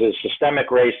 phrases: systemic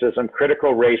racism,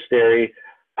 critical race theory,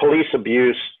 police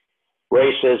abuse,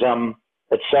 racism,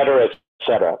 et cetera, et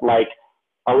cetera. Like,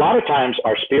 a lot of times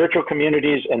our spiritual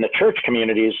communities and the church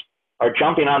communities are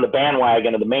jumping on the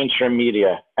bandwagon of the mainstream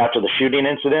media after the shooting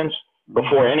incidents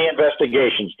before any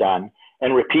investigation's done,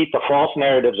 and repeat the false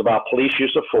narratives about police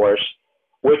use of force,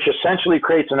 which essentially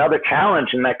creates another challenge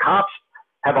in that cops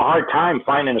have a hard time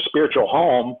finding a spiritual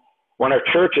home when our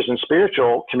churches and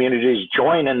spiritual communities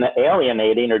join in the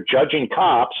alienating or judging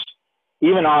cops,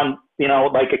 even on,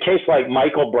 like a case like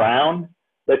Michael Brown.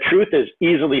 The truth is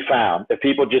easily found if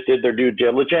people just did their due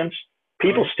diligence.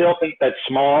 People still think that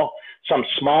some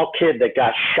small kid that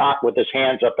got shot with his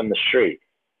hands up in the street.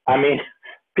 I mean,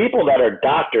 people that are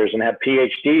doctors and have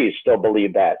PhDs still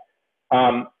believe that.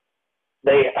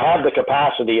 They have the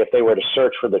capacity if they were to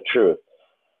search for the truth.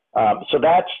 So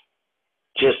that's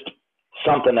just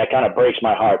something that kind of breaks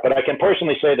my heart. But I can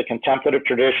personally say the contemplative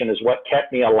tradition is what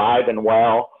kept me alive and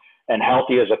well and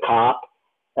healthy as a cop,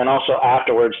 and also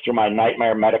afterwards through my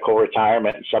nightmare medical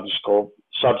retirement and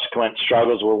subsequent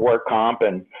struggles with work comp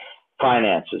and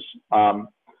finances.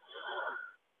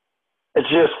 It's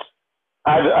just,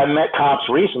 I've met cops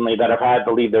recently that have had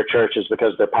to leave their churches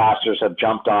because their pastors have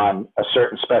jumped on a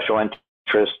certain special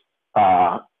interest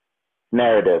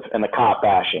narrative and the cop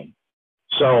bashing.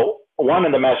 So one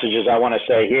of the messages I want to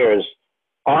say here is,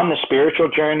 on the spiritual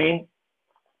journey,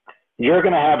 you're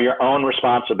going to have your own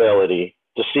responsibility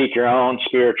to seek your own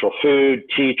spiritual food,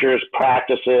 teachers,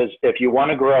 practices. If you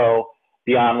want to grow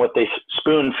beyond what they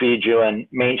spoon feed you in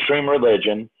mainstream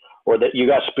religion, or that you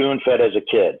got spoon fed as a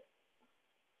kid,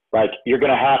 like, you're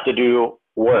going to have to do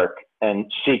work and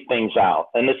seek things out.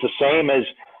 And it's the same as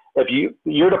if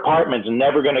your department's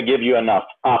never going to give you enough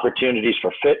opportunities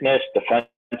for fitness,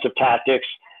 defensive tactics,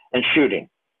 and shooting.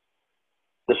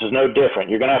 This is no different.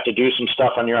 You're going to have to do some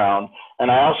stuff on your own. And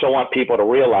I also want people to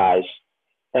realize,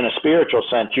 in a spiritual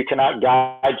sense, you cannot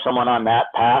guide someone on that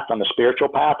path, on the spiritual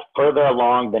path, further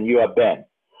along than you have been.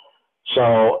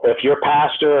 So if your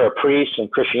pastor or priest in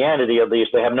Christianity, at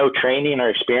least, they have no training or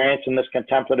experience in this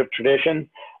contemplative tradition,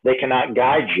 they cannot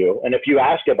guide you. And if you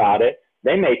ask about it,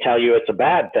 they may tell you it's a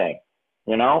bad thing,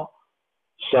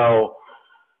 So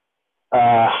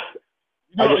I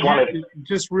just wanted...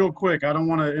 Just real quick, I don't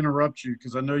want to interrupt you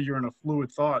because I know you're in a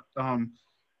fluid thought.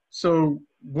 So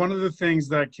one of the things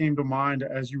that came to mind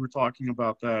as you were talking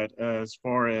about that, as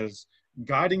far as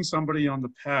guiding somebody on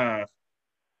the path,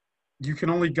 you can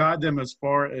only guide them as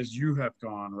far as you have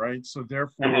gone, right? So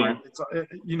therefore, it's,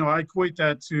 I equate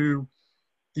that to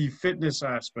the fitness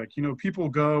aspect. People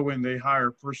go and they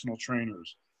hire personal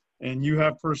trainers, and you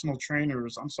have personal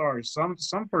trainers. I'm sorry, some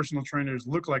personal trainers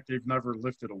look like they've never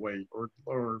lifted a weight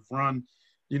or run,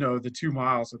 the 2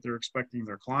 miles that they're expecting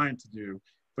their client to do.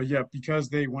 But yet, because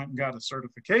they went and got a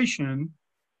certification,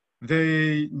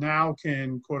 they now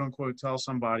can, quote unquote, tell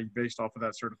somebody based off of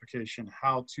that certification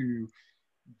how to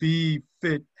be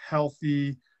fit,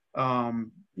 healthy,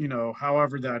 you know,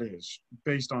 however that is,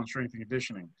 based on strength and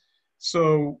conditioning.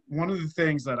 So one of the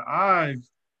things that I've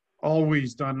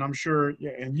always done, and I'm sure,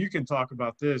 yeah, and you can talk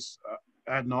about this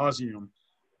ad nauseum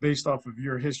based off of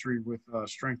your history with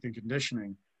strength and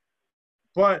conditioning,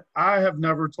 but I have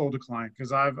never told a client,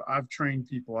 because I've trained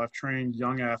people, I've trained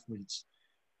young athletes,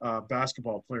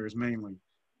 basketball players mainly.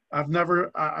 I've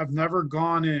never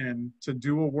gone in to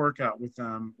do a workout with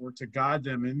them or to guide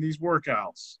them in these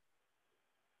workouts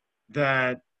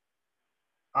that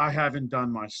I haven't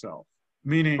done myself.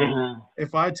 Meaning,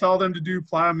 if I tell them to do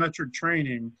plyometric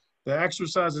training, the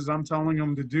exercises I'm telling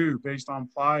them to do based on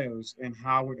plyos and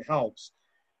how it helps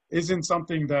isn't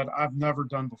something that I've never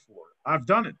done before. I've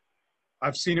done it.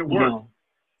 I've seen it work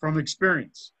from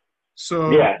experience.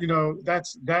 So, Yeah. you know,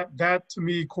 that to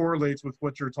me correlates with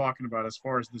what you're talking about as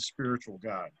far as the spiritual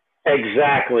guide.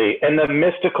 Exactly. In the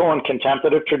mystical and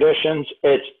contemplative traditions,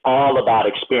 it's all about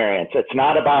experience. It's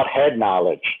not about head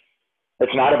knowledge.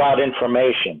 It's not about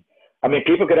information. I mean,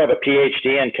 people could have a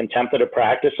PhD in contemplative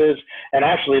practices. And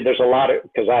actually, there's a lot of,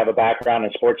 because I have a background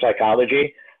in sports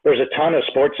psychology, there's a ton of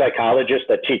sports psychologists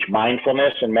that teach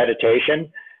mindfulness and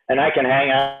meditation. And I can hang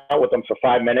out with them for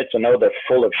 5 minutes and know they're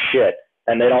full of shit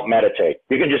and they don't meditate.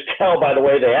 You can just tell by the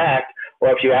way they act, or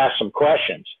if you ask some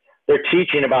questions. They're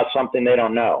teaching about something they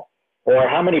don't know. Or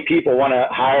how many people want to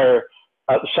hire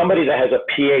somebody that has a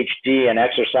PhD in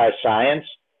exercise science,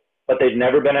 but they've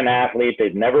never been an athlete,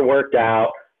 they've never worked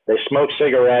out, they smoke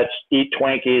cigarettes, eat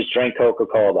Twinkies, drink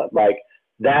Coca-Cola. Like,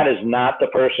 that is not the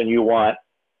person you want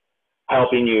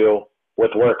helping you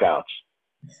with workouts.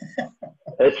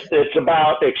 It's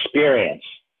about experience.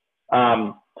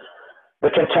 The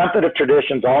contemplative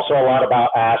tradition is also a lot about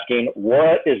asking,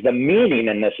 what is the meaning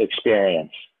in this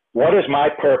experience? What is my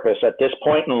purpose at this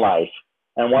point in life?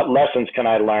 And what lessons can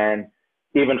I learn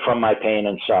even from my pain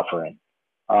and suffering?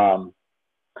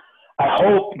 I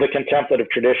hope the contemplative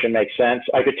tradition makes sense.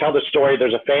 I could tell the story.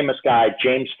 There's a famous guy,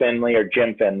 James Finley or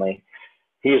Jim Finley.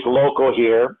 He's local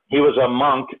here. He was a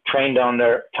monk trained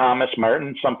under Thomas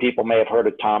Merton. Some people may have heard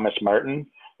of Thomas Merton.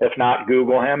 If not,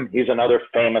 Google him. He's another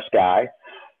famous guy.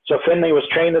 So Finley was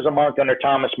trained as a monk under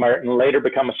Thomas Merton, later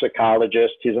become a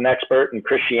psychologist. He's an expert in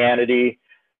Christianity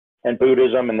and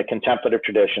Buddhism and the contemplative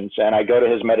traditions. And I go to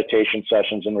his meditation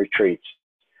sessions and retreats.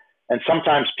 And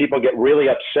sometimes people get really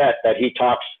upset that he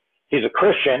talks, he's a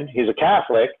Christian, he's a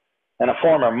Catholic, and a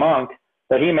former monk,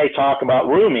 but he may talk about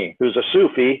Rumi, who's a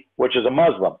Sufi, which is a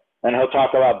Muslim, and he'll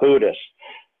talk about Buddhists.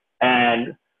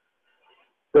 And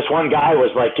this one guy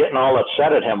was like getting all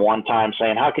upset at him one time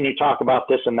saying, how can you talk about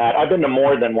this and that? I've been to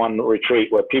more than one retreat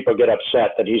where people get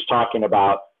upset that he's talking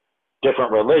about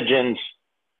different religions,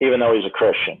 even though he's a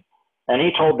Christian. And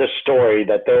he told this story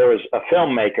that there was a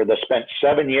filmmaker that spent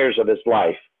 7 years of his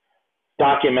life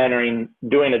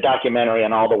doing a documentary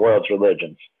on all the world's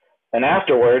religions. And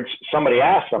afterwards, somebody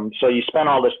asked him, so you spent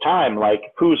all this time, like,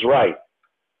 who's right?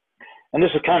 And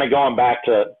this is kind of going back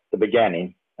to the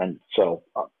beginning. And so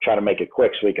I'll try to make it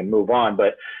quick so we can move on.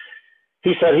 But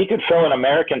he said he could fill an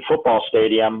American football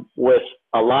stadium with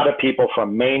a lot of people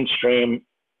from mainstream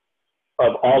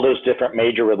of all those different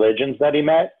major religions that he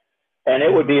met. And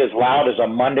it would be as loud as a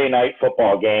Monday night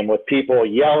football game with people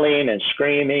yelling and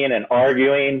screaming and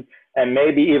arguing and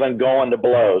maybe even going to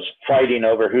blows, fighting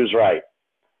over who's right.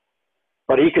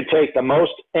 But he could take the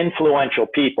most influential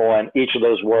people in each of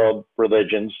those world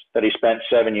religions that he spent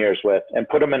 7 years with and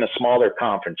put them in a smaller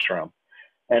conference room.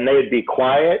 And they would be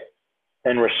quiet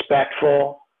and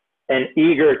respectful and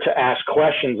eager to ask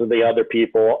questions of the other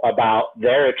people about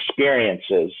their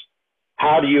experiences.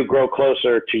 How do you grow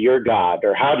closer to your God?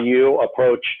 Or how do you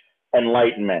approach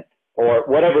enlightenment? Or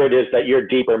whatever it is that your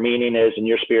deeper meaning is in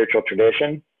your spiritual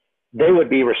tradition. They would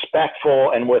be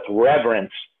respectful and with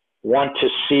reverence want to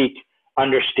seek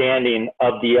understanding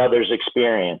of the other's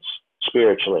experience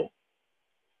spiritually.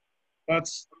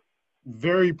 That's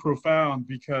very profound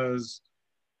because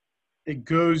it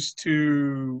goes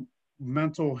to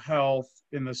mental health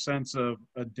in the sense of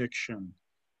addiction.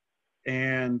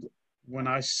 And when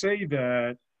I say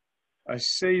that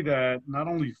not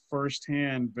only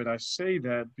firsthand, but I say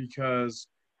that because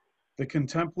the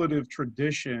contemplative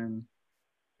tradition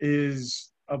is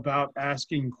about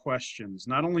asking questions,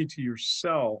 not only to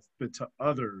yourself, but to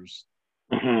others.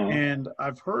 Mm-hmm. And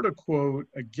I've heard a quote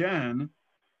again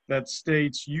that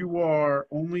states, you are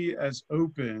only as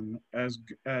open as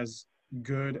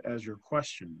good as your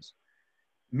questions.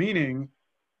 Meaning,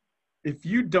 if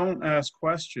you don't ask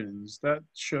questions, that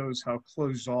shows how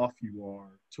closed off you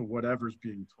are to whatever's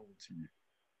being told to you.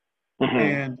 Mm-hmm.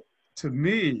 And to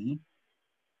me,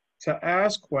 to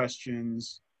ask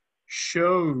questions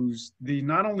shows the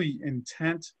not only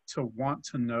intent to want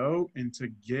to know and to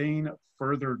gain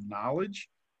further knowledge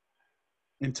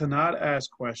and to not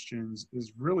ask questions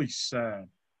is really sad.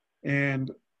 And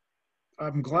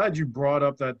I'm glad you brought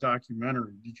up that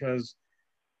documentary because,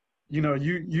 you know,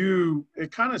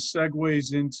 it kind of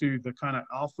segues into the kind of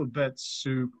alphabet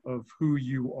soup of who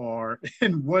you are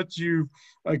and what you've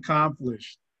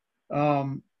accomplished.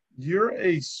 You're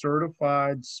a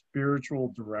certified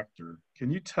spiritual director.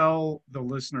 Can you tell the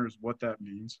listeners what that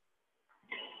means?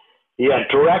 Yeah,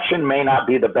 direction may not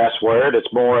be the best word.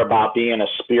 It's more about being a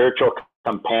spiritual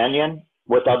companion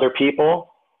with other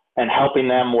people and helping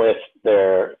them with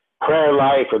their prayer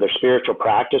life or their spiritual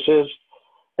practices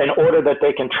in order that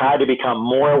they can try to become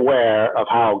more aware of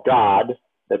how God,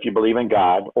 if you believe in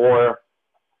God, or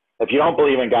if you don't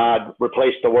believe in God,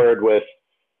 replace the word with,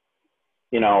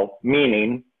 you know,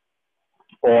 meaning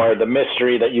or the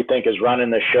mystery that you think is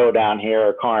running the show down here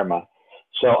or karma.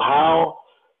 So how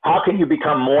can you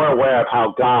become more aware of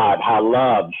how God, how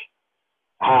love,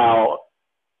 how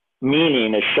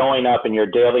meaning is showing up in your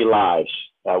daily lives,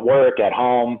 at work, at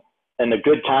home, in the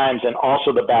good times and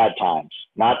also the bad times,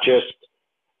 not just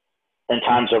in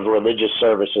times of religious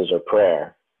services or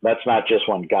prayer. That's not just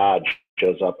when God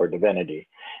shows up or divinity.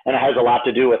 And it has a lot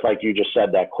to do with, like you just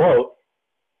said, that quote,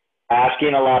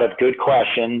 asking a lot of good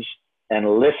questions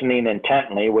and listening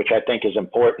intently, which I think is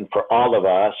important for all of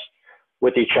us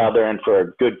with each other and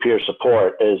for good peer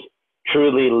support, is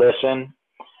truly listen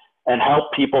and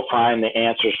help people find the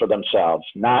answers for themselves,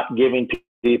 not giving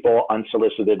people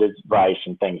unsolicited advice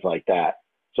and things like that.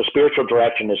 So spiritual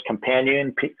direction is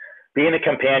being a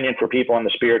companion for people on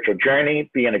the spiritual journey,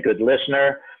 being a good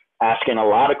listener, asking a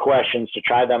lot of questions to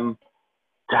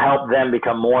help them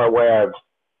become more aware of,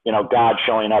 you know, God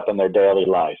showing up in their daily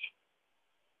life.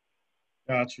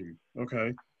 Got you.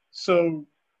 Okay. So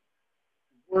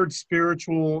word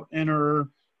spiritual, inner,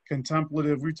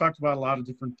 contemplative, we've talked about a lot of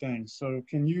different things. So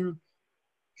can you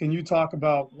talk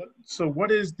about,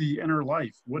 what is the inner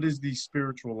life? What is the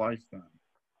spiritual life then?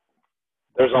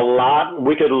 There's a lot.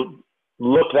 We could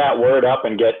look that word up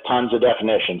and get tons of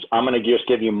definitions. I'm going to just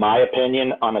give you my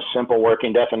opinion on a simple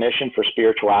working definition for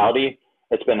spirituality.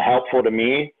 It's been helpful to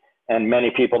me and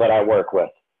many people that I work with.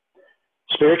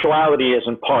 Spirituality is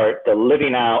in part the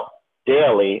living out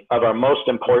daily of our most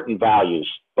important values,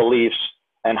 beliefs,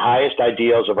 and highest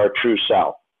ideals of our true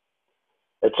self.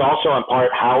 It's also in part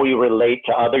how we relate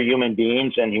to other human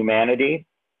beings and humanity,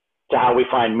 to how we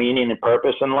find meaning and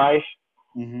purpose in life,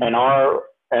 and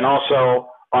also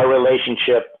our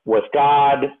relationship with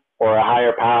God or a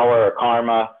higher power or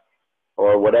karma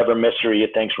or whatever mystery you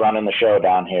think's running the show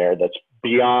down here that's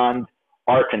beyond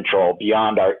our control,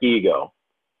 beyond our ego.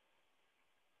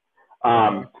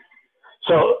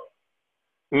 So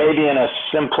maybe in a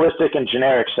simplistic and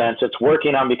generic sense, it's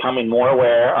working on becoming more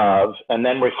aware of and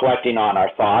then reflecting on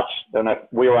our thoughts. Then if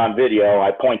we were on video,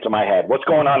 I point to my head. What's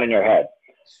going on in your head?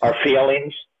 Our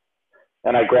feelings.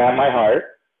 And I grab my heart.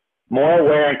 More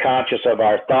aware and conscious of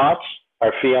our thoughts,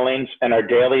 our feelings, and our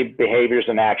daily behaviors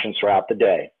and actions throughout the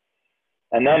day.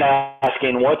 And then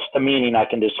asking, what's the meaning I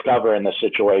can discover in this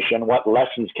situation? What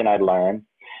lessons can I learn?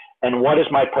 And what is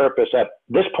my purpose at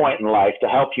this point in life to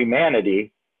help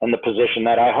humanity in the position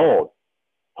that I hold?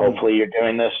 Hopefully you're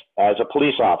doing this as a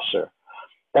police officer.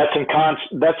 That's in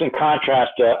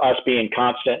contrast to us being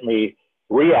constantly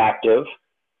reactive,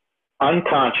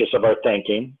 unconscious of our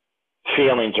thinking,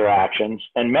 feelings, or actions.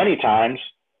 And many times,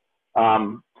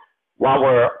 while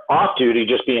we're off duty,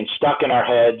 just being stuck in our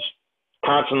heads,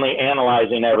 constantly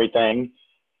analyzing everything,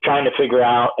 trying to figure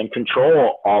out and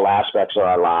control all aspects of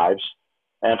our lives.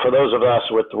 And for those of us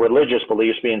with religious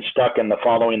beliefs, being stuck in the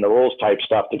following the rules type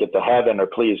stuff to get to heaven or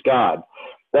please God.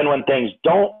 Then when things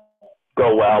don't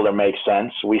go well or make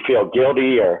sense, we feel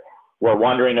guilty, or we're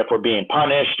wondering if we're being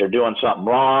punished or doing something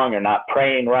wrong or not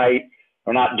praying right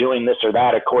or not doing this or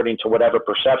that according to whatever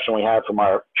perception we have from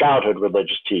our childhood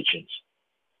religious teachings.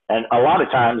 And a lot of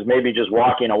times maybe just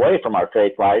walking away from our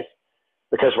faith life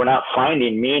because we're not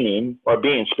finding meaning or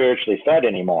being spiritually fed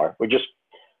anymore. We just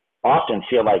often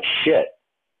feel like shit.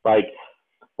 Like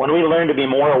when we learn to be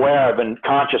more aware of and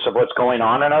conscious of what's going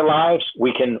on in our lives,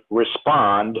 we can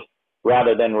respond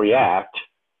rather than react.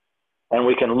 And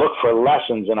we can look for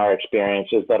lessons in our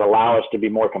experiences that allow us to be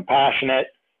more compassionate,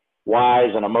 wise,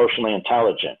 and emotionally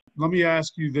intelligent. Let me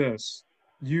ask you this.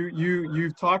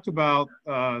 You've talked about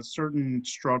certain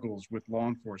struggles with law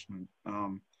enforcement.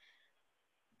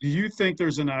 Do you think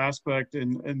there's an aspect,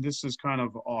 and this is kind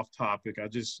of off topic, it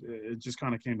just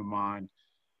kind of came to mind.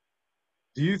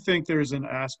 Do you think there's an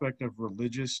aspect of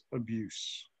religious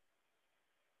abuse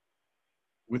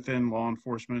within law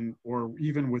enforcement, or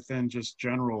even within just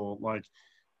general, like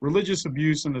religious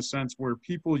abuse, in the sense where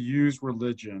people use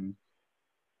religion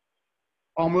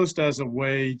almost as a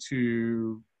way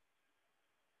to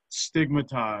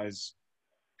stigmatize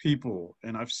people.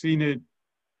 And I've seen it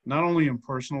not only in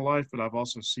personal life, but I've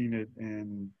also seen it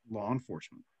in law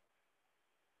enforcement,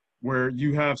 where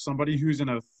you have somebody who's in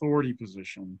an authority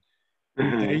position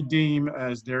who they deem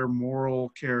as their moral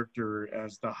character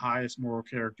as the highest moral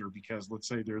character, because let's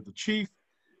say they're the chief,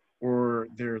 or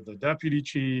they're the deputy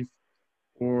chief,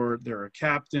 or they're a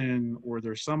captain, or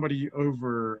they're somebody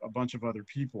over a bunch of other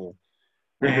people.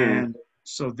 And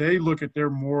so they look at their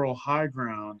moral high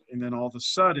ground, and then all of a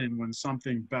sudden, when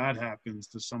something bad happens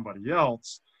to somebody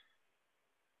else,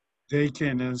 they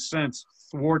can, in a sense,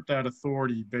 thwart that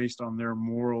authority based on their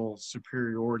moral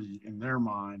superiority in their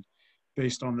mind,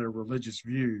 based on their religious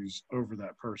views over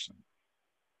that person.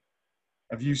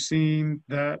 Have you seen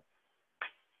that?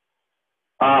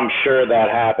 I'm sure that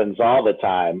happens all the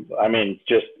time. Are we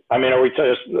just,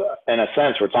 in a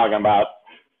sense, we're talking about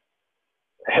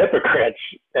hypocrites,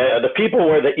 the people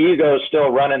where the ego is still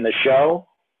running the show,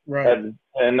 right?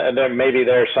 And then maybe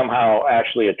they're somehow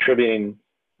actually attributing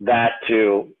that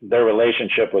to their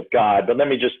relationship with God. But let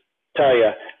me just tell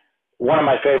you, one of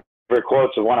my favorite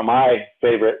quotes of one of my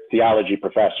favorite theology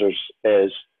professors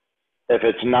is, "If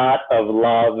it's not of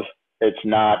love, it's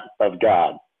not of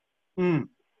God."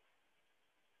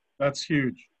 That's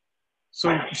huge.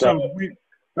 So we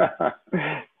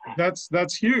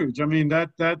that's huge. I mean,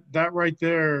 that right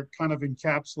there kind of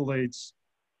encapsulates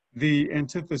the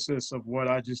antithesis of what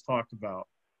I just talked about.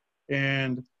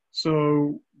 And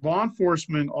so law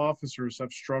enforcement officers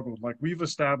have struggled. Like, we've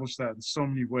established that in so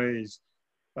many ways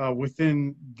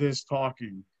within this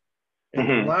talking. And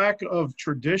the lack of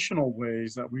traditional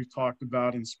ways that we've talked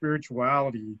about in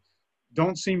spirituality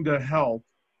don't seem to help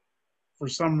for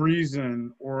some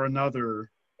reason or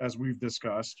another, as we've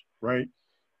discussed, right?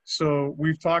 So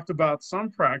we've talked about some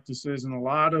practices and a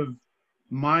lot of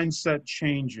mindset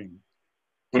changing.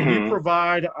 Can you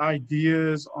provide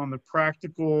ideas on the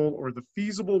practical or the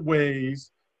feasible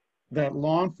ways that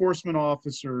law enforcement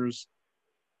officers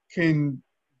can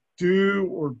do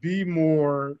or be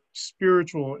more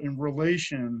spiritual in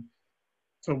relation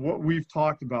to what we've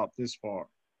talked about this far?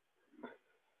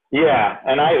 Yeah,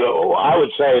 and I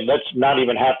would say let's not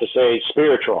even have to say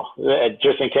spiritual,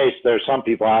 just in case there's some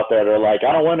people out there that are like,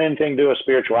 I don't want anything to do with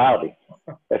spirituality.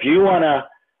 If you want to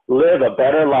live a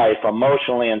better life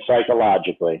emotionally and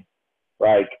psychologically,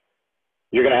 like,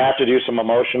 you're going to have to do some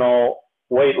emotional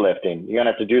weightlifting. You're going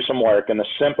to have to do some work. And the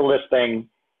simplest thing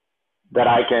that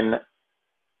I can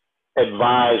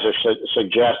advise or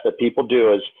suggest that people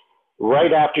do is,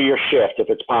 right after your shift, if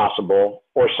it's possible,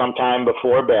 or sometime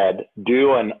before bed,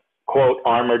 do an quote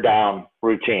armor down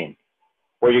routine,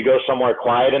 where you go somewhere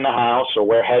quiet in the house, or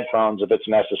wear headphones if it's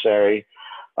necessary,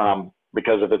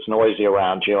 because if it's noisy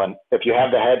around you. And if you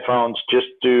have the headphones, just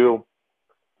do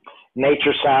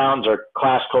nature sounds or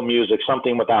classical music,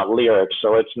 something without lyrics,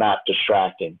 so it's not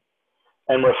distracting.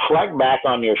 And reflect back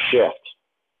on your shift,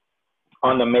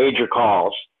 on the major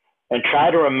calls, and try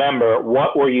to remember,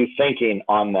 what were you thinking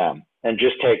on them? And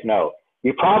just take note.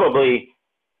 You probably,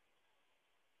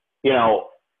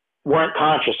 weren't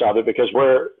conscious of it, because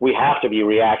we have to be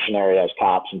reactionary as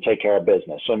cops and take care of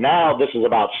business. So now this is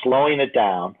about slowing it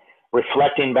down,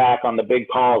 reflecting back on the big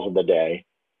calls of the day,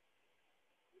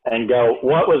 and go,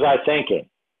 what was I thinking?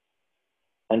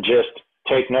 And just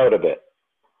take note of it.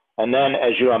 And then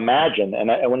as you imagine,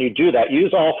 and when you do that,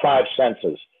 use all 5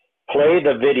 senses. Play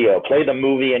the video, play the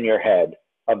movie in your head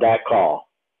of that call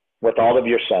with all of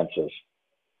your senses.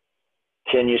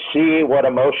 Can you see what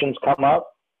emotions come up?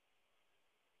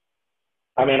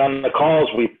 On the calls,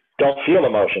 we don't feel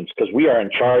emotions because we are in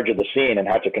charge of the scene and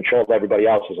have to control everybody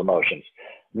else's emotions.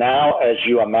 Now, as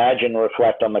you imagine,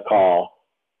 reflect on the call,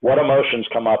 what emotions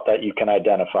come up that you can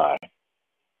identify?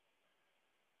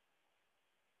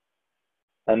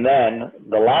 And then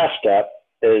the last step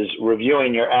is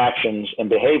reviewing your actions and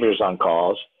behaviors on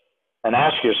calls, and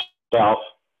ask yourself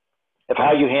if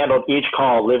how you handled each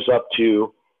call lives up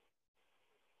to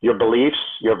your beliefs,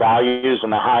 your values,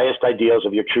 and the highest ideals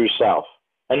of your true self.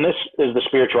 And this is the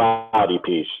spirituality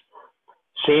piece.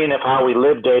 Seeing if how we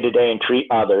live day to day and treat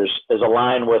others is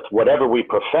aligned with whatever we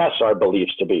profess our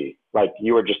beliefs to be. Like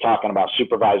you were just talking about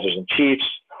supervisors and chiefs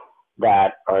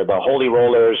that are the holy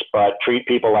rollers, but treat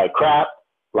people like crap.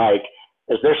 Like,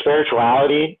 is their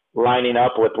spirituality lining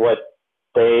up with what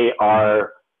they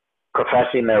are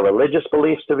professing their religious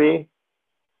beliefs to be?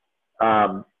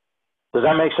 Does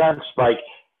that make sense? Like,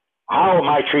 how am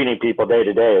I treating people day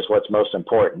to day is what's most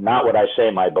important, not what I say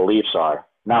my beliefs are.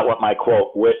 not what my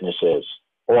quote witness is.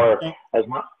 Or as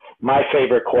my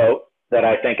favorite quote that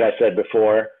I think I said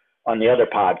before on the other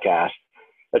podcast,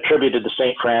 attributed to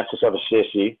St. Francis of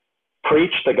Assisi: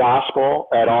 preach the gospel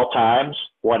at all times.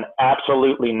 When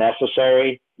absolutely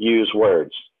necessary, use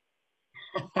words.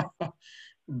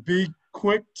 Be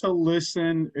quick to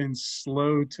listen and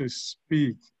slow to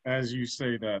speak as you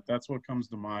say that. That's what comes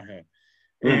to my head.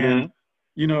 And,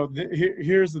 you know,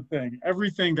 here's the thing.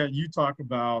 Everything that you talk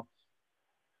about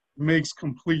makes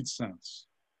complete sense.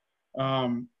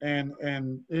 And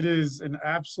it is an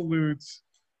absolute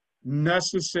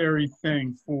necessary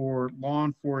thing for law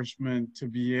enforcement to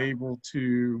be able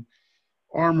to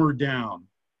armor down,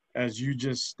 as you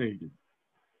just stated.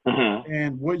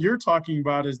 And what you're talking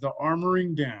about is the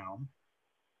armoring down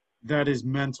that is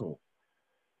mental.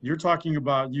 You're talking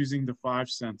about using the five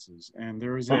senses. And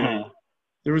there was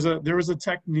a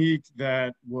technique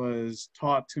that was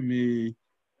taught to me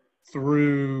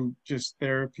through just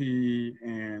therapy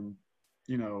and,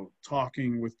 you know,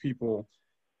 talking with people.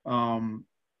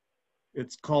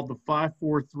 It's called the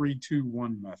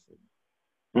 5-4-3-2-1 method.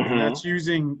 And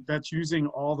that's using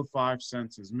all the five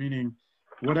senses, meaning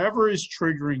whatever is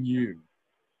triggering you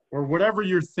or whatever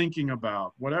you're thinking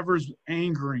about, whatever's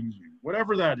angering you,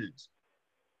 whatever that is,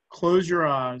 close your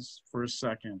eyes for a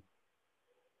second.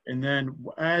 And then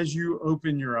as you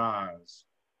open your eyes,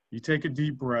 you take a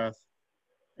deep breath,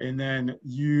 and then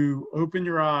you open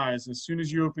your eyes. As soon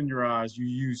as you open your eyes, you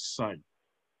use sight.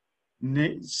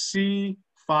 See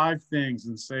 5 things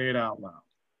and say it out loud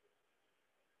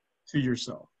to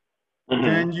yourself.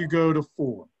 Then you go to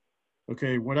 4.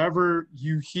 Okay, whatever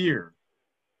you hear,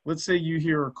 let's say you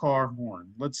hear a car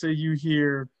horn. Let's say you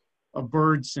hear a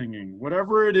bird singing.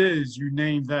 Whatever it is, you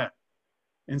name that.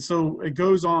 And so it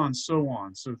goes on, so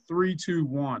on. So 3, 2,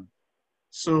 1.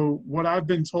 So what I've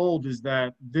been told is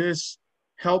that this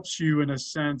helps you, in a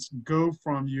sense, go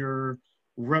from your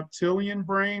reptilian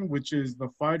brain, which is the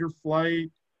fight or flight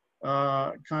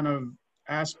kind of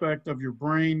aspect of your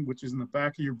brain, which is in the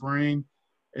back of your brain.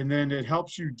 And then it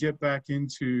helps you get back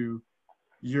into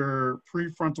your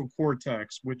prefrontal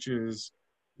cortex, which is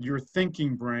your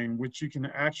thinking brain, which you can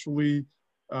actually,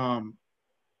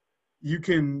 you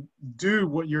can do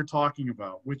what you're talking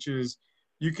about, which is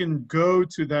you can go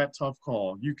to that tough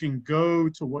call. You can go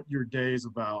to what your day is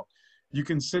about. You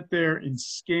can sit there and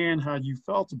scan how you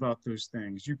felt about those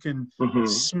things. You can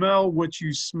smell what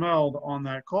you smelled on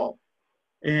that call.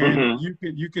 And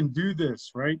you can do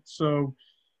this, right? So,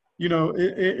 you know,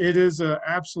 it is an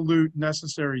absolute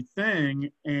necessary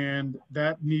thing, and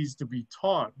that needs to be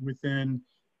taught within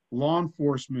law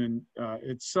enforcement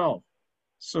itself.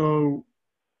 So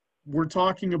we're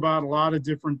talking about a lot of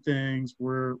different things.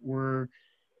 We're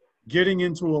getting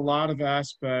into a lot of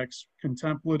aspects,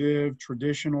 contemplative,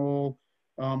 traditional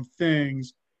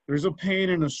things. There's a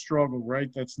pain and a struggle, right?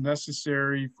 That's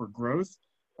necessary for growth.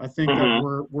 I think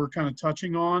that we're kind of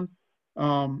touching on.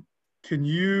 Can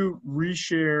you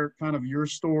reshare kind of your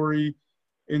story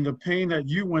and the pain that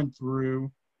you went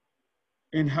through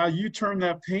and how you turned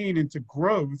that pain into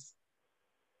growth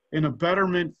and a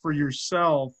betterment for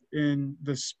yourself in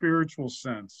the spiritual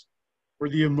sense, or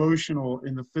the emotional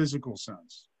in the physical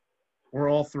sense, or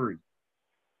all three?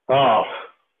 Oh,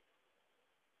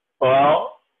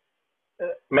 well,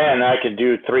 man, I could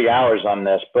do 3 hours on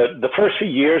this, but the first few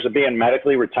years of being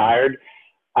medically retired,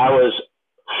 I was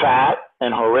fat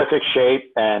and horrific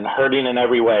shape and hurting in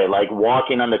every way. Like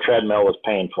walking on the treadmill was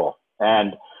painful.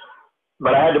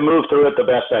 But I had to move through it the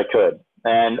best I could.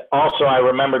 And also I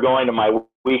remember going to my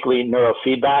weekly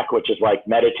neurofeedback, which is like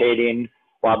meditating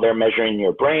while they're measuring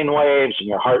your brain waves and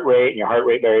your heart rate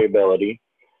variability.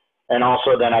 And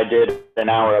also then I did an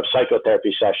hour of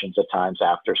psychotherapy sessions at times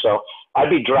after. So I'd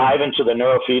be driving to the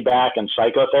neurofeedback and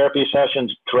psychotherapy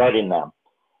sessions, dreading them,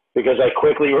 because I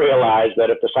quickly realized that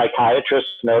if the psychiatrist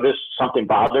noticed something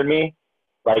bothered me,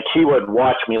 like he would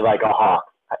watch me like a hawk.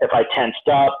 If I tensed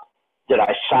up, did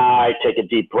I sigh, take a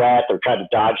deep breath, or try to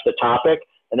dodge the topic?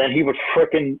 And then he would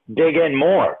frickin' dig in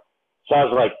more. So I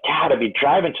was like, God, I'd be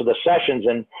driving to the sessions,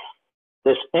 and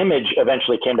this image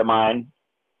eventually came to mind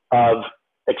of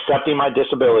accepting my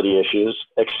disability issues,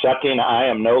 accepting I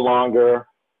am no longer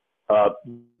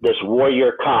this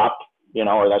warrior cop, you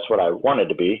know, or that's what I wanted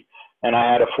to be. And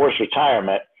I had a forced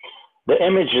retirement. The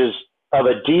images of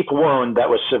a deep wound that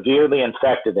was severely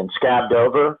infected and scabbed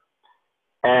over.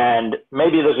 And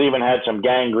maybe this even had some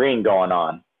gangrene going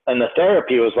on. And the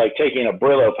therapy was like taking a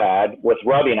Brillo pad with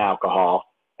rubbing alcohol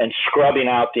and scrubbing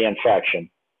out the infection.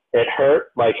 It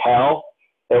hurt like hell.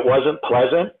 It wasn't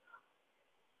pleasant.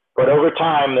 But over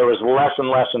time, there was less and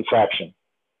less infection.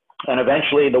 And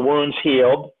eventually the wounds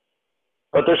healed.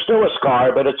 but there's still a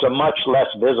scar, but it's a much less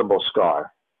visible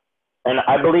scar. And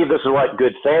I believe this is what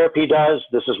good therapy does.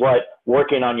 This is what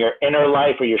working on your inner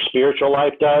life or your spiritual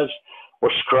life does.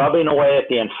 We're scrubbing away at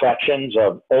the infections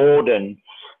of old and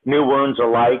new wounds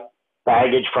alike,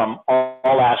 baggage from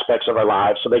all aspects of our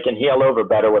lives, so they can heal over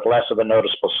better with less of a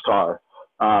noticeable scar.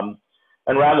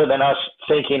 And rather than us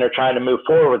thinking or trying to move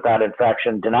forward with that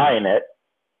infection, denying it,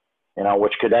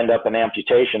 which could end up in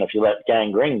amputation if you let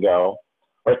gangrene go,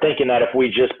 or thinking that if we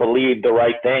just believe the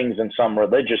right things in some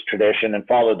religious tradition and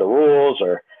follow the rules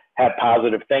or have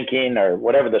positive thinking or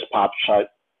whatever this pop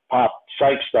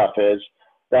psych stuff is,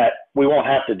 that we won't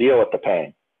have to deal with the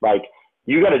pain. Like,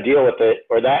 you got to deal with it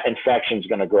or that infection's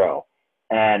going to grow.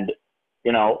 And,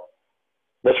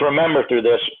 let's remember through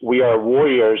this, we are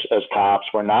warriors as cops.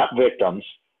 We're not victims.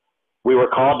 We were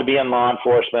called to be in law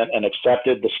enforcement and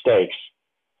accepted the stakes.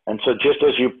 And so just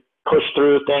as you push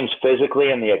through things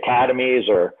physically in the academies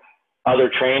or other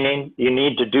training, you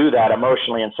need to do that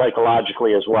emotionally and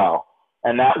psychologically as well.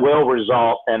 And that will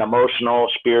result in emotional,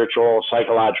 spiritual,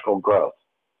 psychological growth.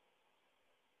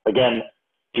 Again,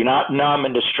 do not numb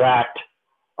and distract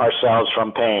ourselves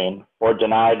from pain or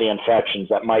deny the infections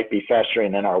that might be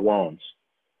festering in our wounds.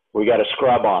 We got to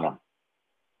scrub on them.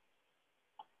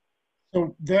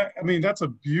 So that's a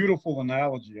beautiful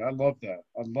analogy. I love that.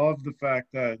 I love the fact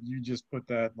that you just put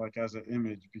that like as an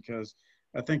image, because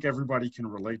I think everybody can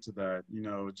relate to that,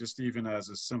 just even as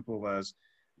simple as,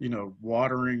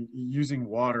 using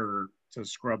water to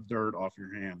scrub dirt off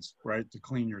your hands, right? To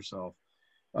clean yourself.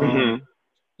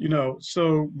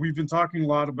 So we've been talking a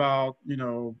lot about,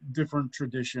 different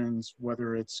traditions,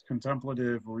 whether it's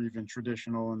contemplative or even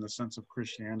traditional in the sense of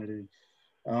Christianity,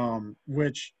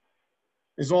 which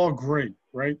is all great,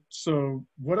 right? So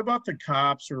what about the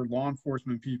cops or law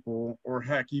enforcement people, or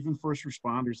heck, even first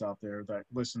responders out there that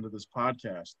listen to this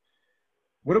podcast?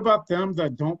 What about them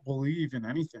that don't believe in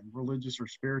anything religious or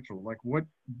spiritual? Like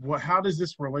how does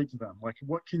this relate to them? Like,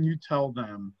 what can you tell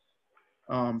them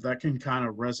that can kind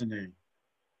of resonate?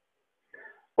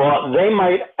 Well, they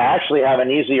might actually have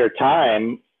an easier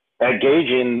time at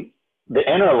gauging the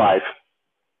inner life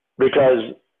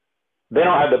because they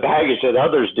don't have the baggage that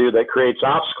others do that creates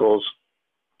obstacles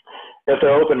if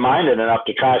they're open-minded enough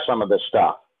to try some of this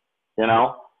stuff,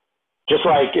 Just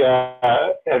like,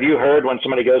 have you heard when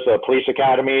somebody goes to a police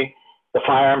academy, the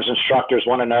firearms instructors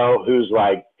want to know who's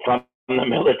like from the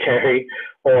military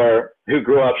or who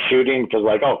grew up shooting because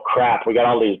like, oh crap, we got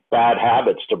all these bad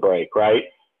habits to break, right?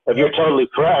 If you're totally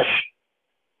fresh,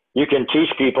 you can teach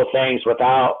people things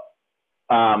without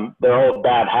their old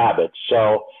bad habits.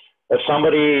 So if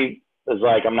somebody is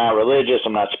like, I'm not religious,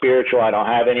 I'm not spiritual, I don't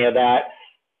have any of that,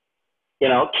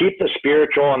 keep the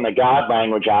spiritual and the God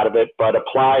language out of it, but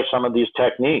apply some of these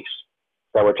techniques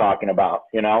that we're talking about,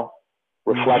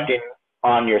 reflecting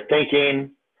on your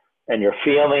thinking and your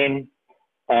feeling.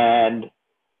 And,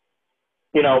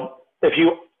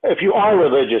 if you are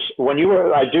religious,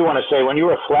 I do want to say, when you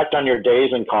reflect on your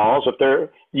days and calls,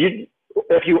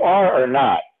 if you are or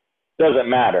not, doesn't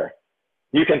matter.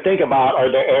 You can think about,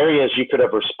 are there areas you could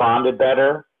have responded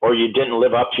better or you didn't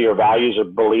live up to your values or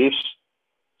beliefs?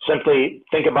 Simply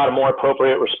think about a more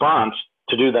appropriate response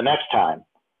to do the next time.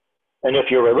 And if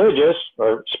you're religious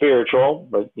or spiritual,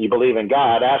 but you believe in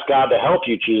God, ask God to help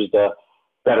you choose the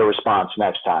better response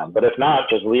next time. But if not,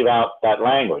 just leave out that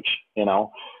language,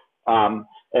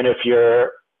 and if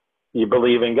you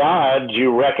believe in God,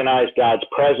 you recognize God's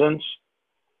presence,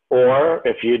 or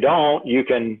if you don't, you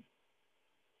can,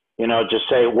 just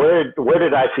say, where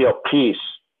did I feel peace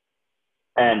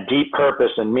and deep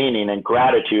purpose and meaning and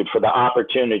gratitude for the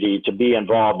opportunity to be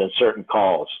involved in certain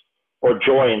calls, or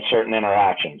joy in certain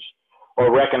interactions,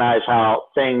 or recognize how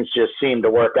things just seem to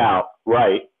work out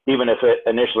right, even if it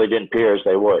initially didn't appear as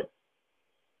they would.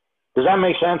 Does that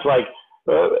make sense? Like,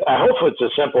 I hope it's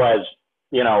as simple as,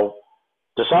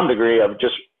 to some degree of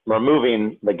just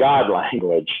removing the God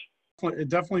language. It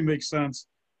definitely makes sense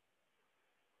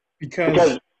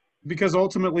because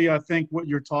ultimately I think what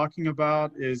you're talking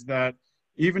about is that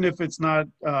even if it's not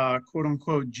quote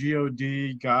unquote God,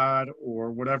 God,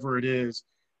 or whatever it is,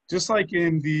 just like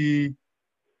in the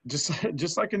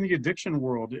addiction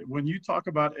world, when you talk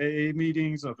about AA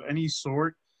meetings of any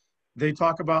sort, they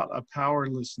talk about a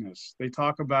powerlessness. They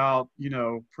talk about,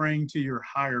 praying to your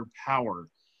higher power.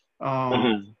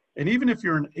 And even if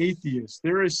you're an atheist,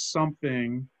 there is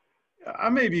something, I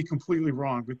may be completely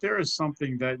wrong, but there is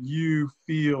something that you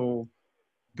feel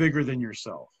bigger than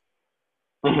yourself.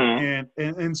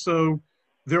 And so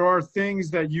there are things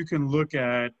that you can look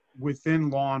at within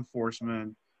law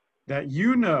enforcement that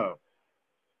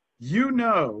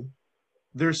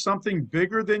there's something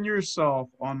bigger than yourself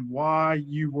on why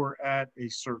you were at a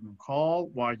certain call,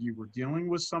 why you were dealing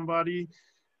with somebody,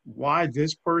 why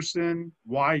this person,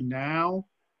 why now,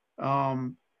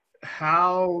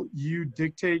 how you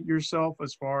dictate yourself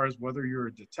as far as whether you're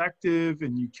a detective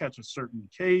and you catch a certain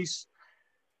case,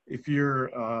 if you're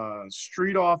a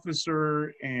street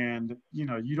officer and, you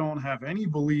know, you don't have any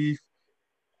belief.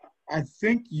 I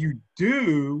think you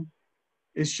do.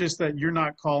 It's just that you're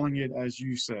not calling it, as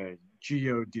you say,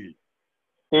 G-O-D.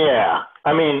 Yeah.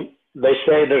 I mean, they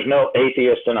say there's no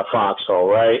atheist in a foxhole,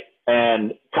 right?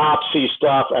 And cops see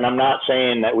stuff, and I'm not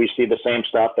saying that we see the same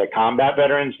stuff that combat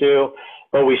veterans do,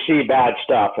 but we see bad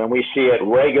stuff, and we see it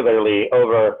regularly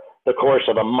over the course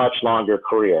of a much longer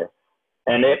career.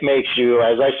 And it makes you,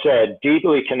 as I said,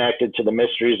 deeply connected to the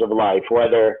mysteries of life,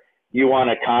 whether you want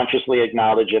to consciously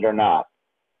acknowledge it or not.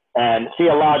 And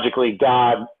theologically,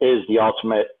 God is the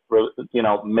ultimate,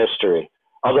 mystery.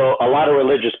 Although a lot of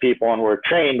religious people, and we're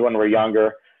trained when we're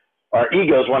younger, our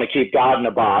egos want to keep God in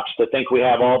a box, to think we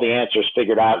have all the answers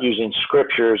figured out using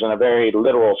scriptures in a very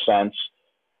literal sense.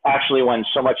 Actually, when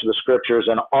so much of the scriptures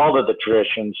and all of the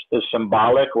traditions is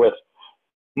symbolic with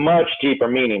much deeper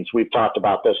meanings. We've talked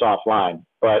about this offline,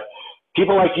 but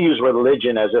people like to use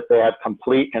religion as if they have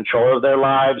complete control of their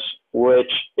lives,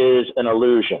 which is an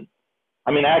illusion.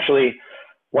 I mean, actually,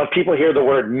 when people hear the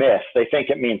word myth, they think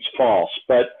it means false.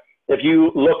 But if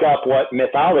you look up what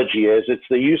mythology is, it's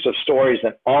the use of stories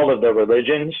in all of the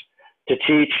religions to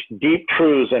teach deep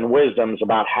truths and wisdoms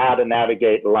about how to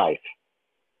navigate life.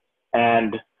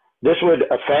 And this would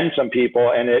offend some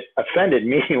people, and it offended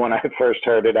me when I first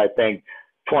heard it, I think,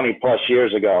 20 plus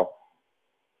years ago.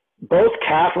 Both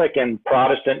Catholic and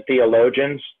Protestant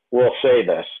theologians will say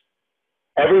this.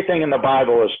 Everything in the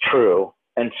Bible is true,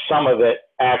 and some of it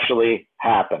actually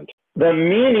happened. The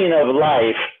meaning of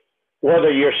life,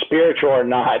 whether you're spiritual or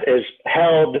not, is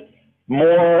held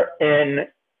more in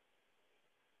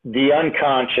the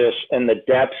unconscious, in the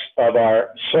depths of our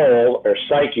soul or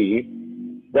psyche,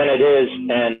 than it is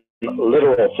in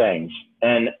literal things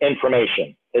and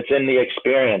information. It's in the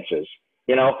experiences.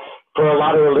 You know, for a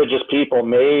lot of religious people,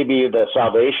 maybe the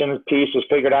salvation piece is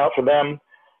figured out for them.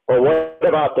 But what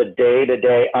about the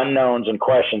day-to-day unknowns and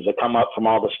questions that come up from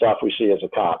all the stuff we see as a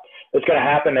cop? It's going to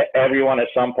happen to everyone at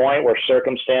some point, where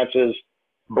circumstances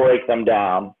break them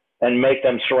down and make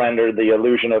them surrender the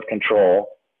illusion of control,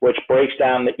 which breaks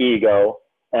down the ego.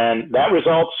 And that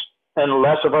results in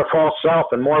less of our false self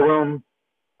and more room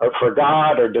for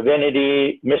God or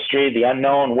divinity, mystery, the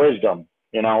unknown, wisdom,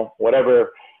 you know,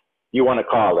 whatever you want to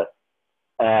call it.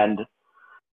 And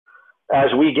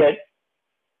as we get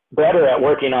better at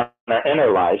working on our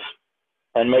inner life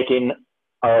and making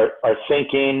our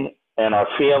thinking and our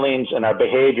feelings and our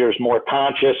behaviors more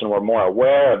conscious, and we're more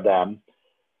aware of them,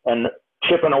 and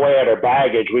chipping away at our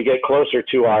baggage, we get closer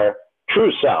to our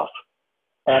true self.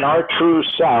 And our true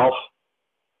self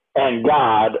and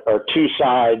God are two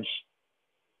sides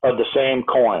of the same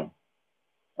coin.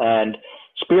 And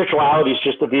spirituality is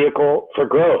just a vehicle for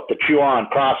growth, to chew on,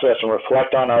 process, and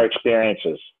reflect on our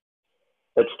experiences.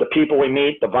 It's the people we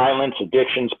meet, the violence,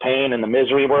 addictions, pain, and the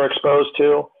misery we're exposed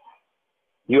to.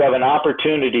 You have an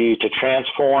opportunity to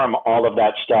transform all of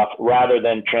that stuff rather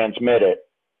than transmit it.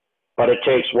 But it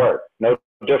takes work, no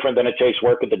different than it takes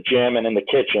work at the gym and in the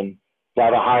kitchen to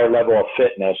have a higher level of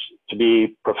fitness to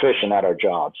be proficient at our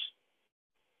jobs.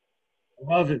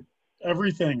 Love it.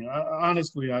 Everything.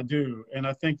 Honestly, I do. And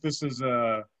I think this is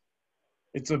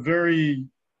it's a very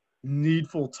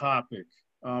needful topic.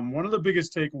 One of the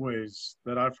biggest takeaways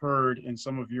that I've heard in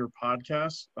some of your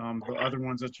podcasts, the other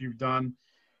ones that you've done,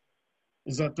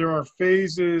 is that there are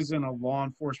phases in a law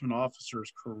enforcement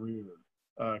officer's career.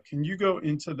 Can you go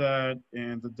into that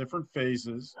and the different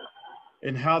phases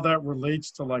and how that relates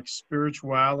to like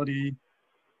spirituality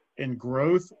and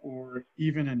growth, or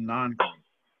even in non-growth?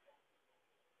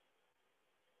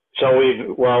 So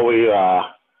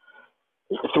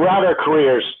throughout our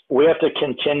careers, we have to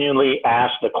continually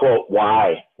ask the quote,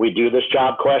 why we do this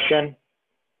job question,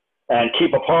 and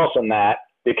keep a pulse on that,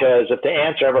 because if the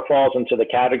answer ever falls into the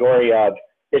category of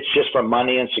it's just for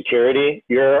money and security,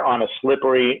 you're on a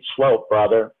slippery slope,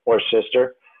 brother or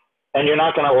sister, and you're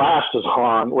not going to last as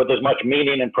long with as much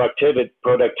meaning and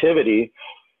productivity,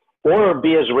 or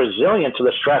be as resilient to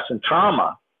the stress and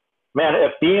trauma. Man,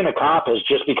 if being a cop has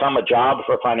just become a job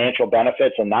for financial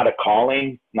benefits and not a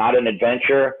calling, not an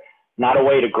adventure, not a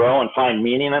way to grow and find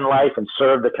meaning in life and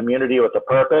serve the community with a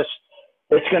purpose,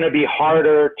 it's going to be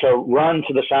harder to run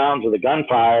to the sounds of the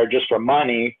gunfire just for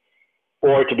money,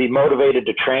 or to be motivated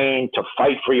to train, to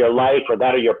fight for your life or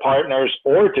that of your partners,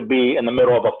 or to be in the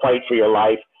middle of a fight for your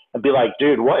life and be like,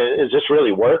 dude, what is this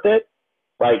really worth it?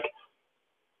 Like,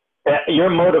 your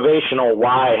motivational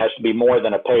why has to be more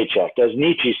than a paycheck. As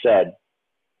Nietzsche said,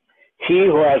 he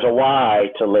who has a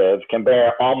why to live can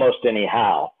bear almost any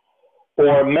how.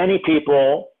 Or many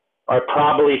people are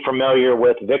probably familiar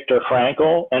with Viktor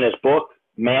Frankl and his book,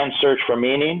 Man's Search for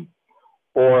Meaning,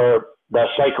 or the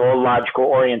psychological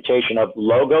orientation of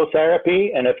logotherapy.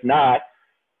 And if not,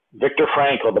 Viktor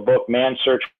Frankl, the book, Man's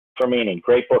Search for Meaning,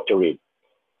 great book to read.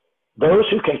 Those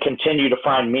who can continue to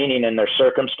find meaning in their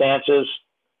circumstances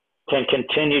can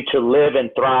continue to live and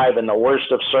thrive in the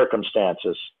worst of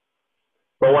circumstances.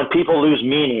 But when people lose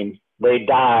meaning, they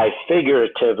die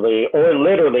figuratively or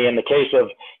literally. In the case of,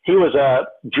 he was a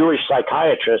Jewish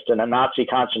psychiatrist in a Nazi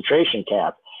concentration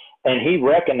camp, and he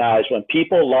recognized when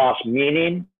people lost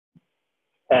meaning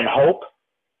and hope,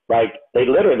 like they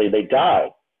died.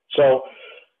 So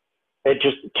it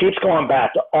just keeps going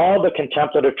back to all the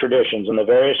contemplative traditions and the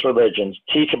various religions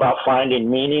teach about finding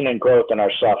meaning and growth in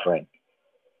our suffering.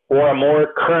 Or a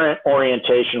more current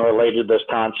orientation related to this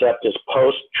concept is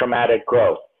post-traumatic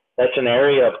growth. That's an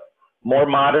area of more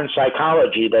modern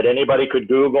psychology that anybody could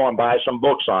Google and buy some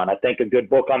books on. I think a good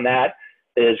book on that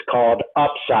is called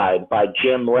Upside by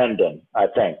Jim Rendon, I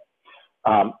think.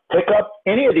 Pick up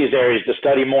any of these areas to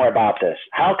study more about this.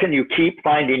 How can you keep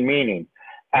finding meaning?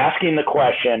 Asking the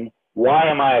question, why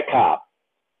am I a cop?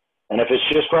 And if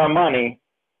it's just for our money,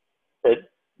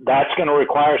 that's going to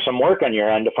require some work on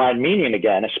your end to find meaning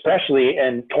again, especially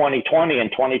in 2020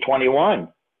 and 2021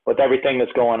 with everything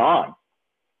that's going on.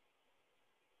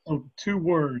 So 2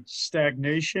 words,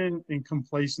 stagnation and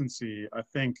complacency, I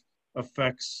think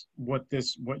affects what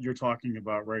you're talking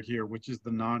about right here, which is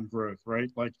the non-growth, right?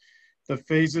 Like the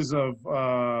phases of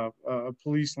a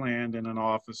police land and an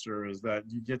officer is that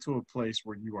you get to a place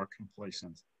where you are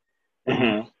complacent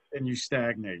and you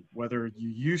stagnate. Whether you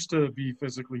used to be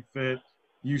physically fit,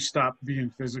 you stop being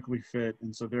physically fit,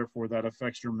 and so therefore that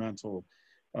affects your mental.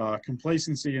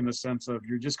 Complacency in the sense of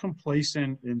you're just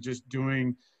complacent in just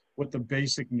doing what the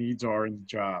basic needs are in the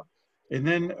job. And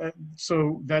then,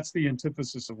 so that's the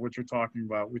antithesis of what you're talking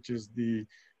about, which is the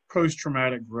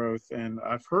post-traumatic growth. And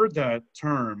I've heard that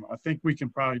term. I think we can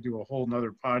probably do a whole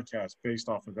nother podcast based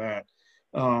off of that.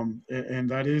 And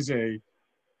that is a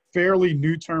fairly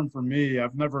new term for me.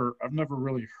 I've never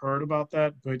really heard about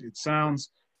that, but it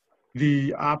sounds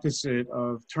the opposite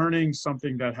of turning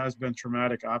something that has been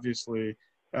traumatic, obviously,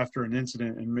 after an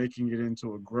incident and making it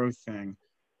into a growth thing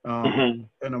and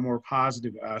a more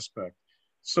positive aspect.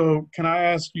 So can I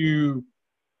ask you,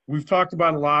 we've talked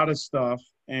about a lot of stuff,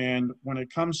 and when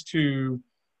it comes to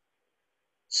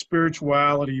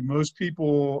spirituality, most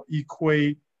people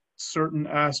equate certain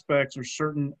aspects or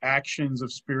certain actions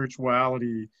of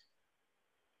spirituality,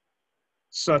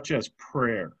 such as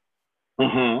prayer.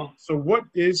 So what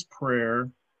is prayer,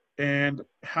 and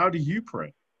how do you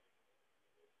pray?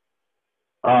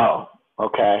 Oh,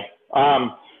 okay.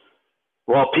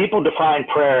 Well, people define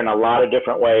prayer in a lot of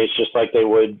different ways, just like they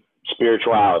would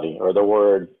spirituality or the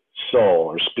word soul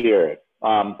or spirit.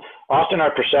 Often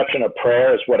our perception of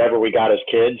prayer is whatever we got as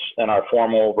kids in our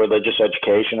formal religious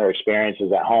education or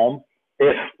experiences at home,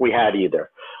 if we had either.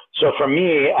 So for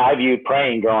me, I viewed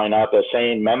praying growing up as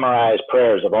saying memorized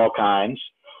prayers of all kinds,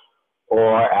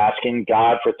 or asking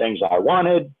God for things I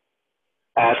wanted,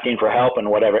 asking for help in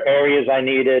whatever areas I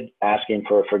needed, asking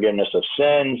for forgiveness of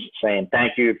sins, saying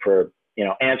thank you for,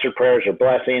 answered prayers or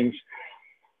blessings,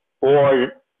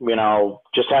 or,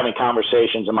 just having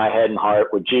conversations in my head and heart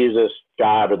with Jesus,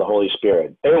 God, or the Holy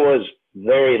Spirit. It was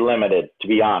very limited, to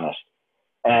be honest.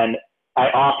 And I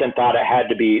often thought it had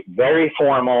to be very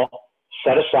formal,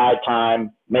 set aside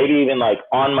time, maybe even like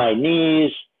on my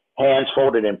knees, hands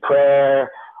folded in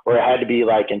prayer, or it had to be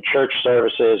like in church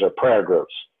services or prayer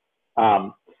groups.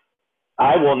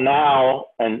 I will now,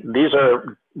 and this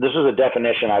is a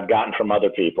definition I've gotten from other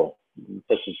people.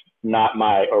 This is not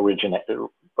my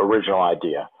original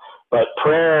idea, but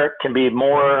prayer can be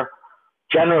more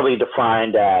generally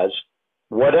defined as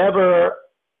whatever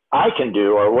I can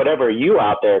do or whatever you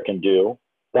out there can do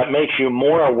that makes you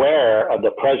more aware of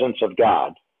the presence of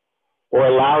God, or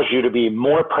allows you to be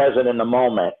more present in the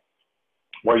moment,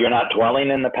 where you're not dwelling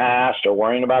in the past or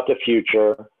worrying about the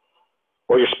future,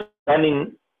 or you're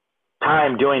spending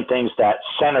time doing things that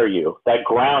center you, that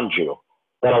ground you,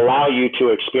 that allow you to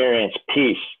experience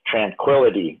peace,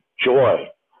 tranquility, joy,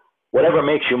 whatever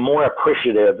makes you more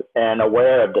appreciative and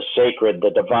aware of the sacred, the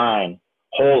divine,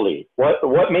 holy,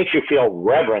 what makes you feel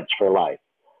reverence for life.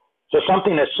 So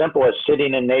something as simple as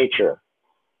sitting in nature,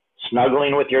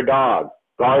 snuggling with your dog,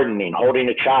 gardening, holding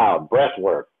a child, breath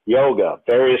work, yoga,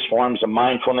 various forms of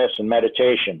mindfulness and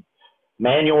meditation,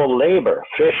 manual labor,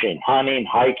 fishing, hunting,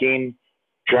 hiking,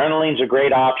 Journaling's a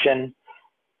great option.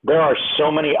 There are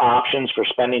so many options for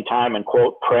spending time in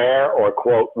quote prayer or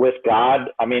quote with God.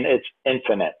 I mean, it's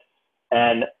infinite.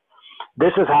 And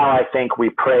this is how I think we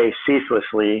pray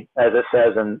ceaselessly, as it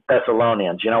says in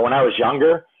Thessalonians. You know, when I was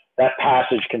younger, that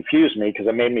passage confused me because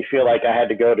it made me feel like I had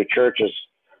to go to churches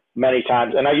many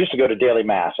times. And I used to go to daily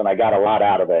mass, and I got a lot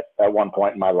out of it at one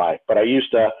point in my life. But I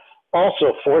used to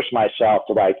also force myself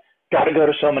to like, got to go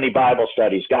to so many Bible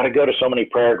studies, got to go to so many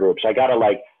prayer groups. I got to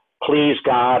like please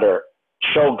God or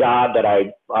show God that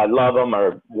I love him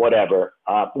or whatever.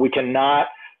 We cannot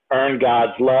earn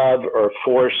God's love or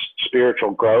force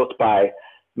spiritual growth by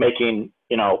making,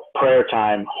 you know, prayer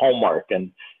time homework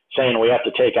and saying we have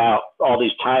to take out all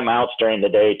these timeouts during the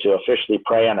day to officially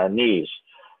pray on our knees.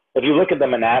 If you look at the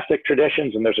monastic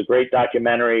traditions, and there's a great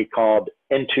documentary called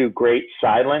Into Great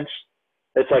Silence,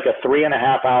 it's like a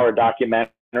 3.5-hour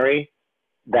documentary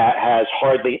that has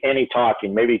hardly any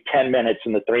talking, maybe 10 minutes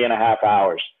in the 3.5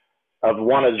 hours of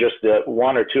one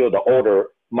or two of the older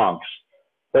monks.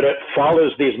 But it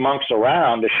follows these monks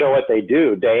around to show what they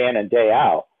do day in and day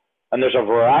out. And there's a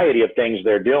variety of things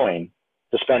they're doing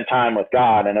to spend time with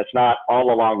God. And it's not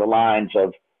all along the lines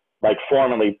of like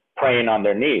formally praying on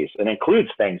their knees. It includes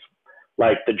things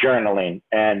like the journaling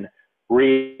and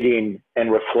reading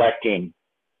and reflecting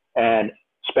and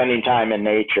spending time in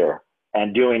nature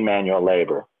and doing manual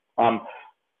labor.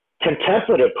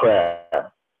 Contemplative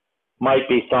prayer might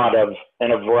be thought of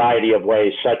in a variety of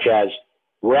ways, such as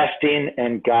resting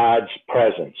in God's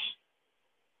presence,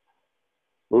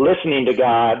 listening to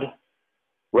God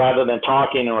rather than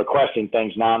talking and requesting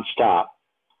things nonstop.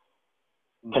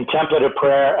 Contemplative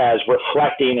prayer as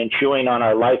reflecting and chewing on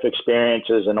our life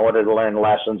experiences in order to learn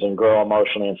lessons and grow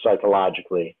emotionally and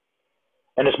psychologically.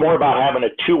 And it's more about having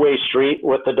a two-way street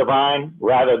with the divine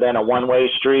rather than a one-way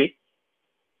street.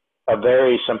 A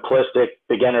very simplistic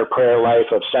beginner prayer life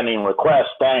of sending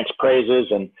requests, thanks, praises,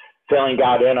 and filling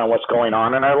God in on what's going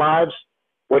on in our lives,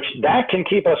 which that can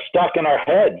keep us stuck in our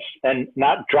heads and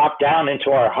not drop down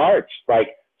into our hearts. Like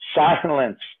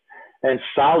silence and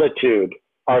solitude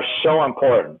are so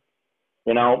important.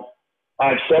 You know,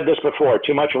 I've said this before,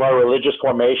 too much of our religious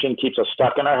formation keeps us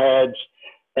stuck in our heads,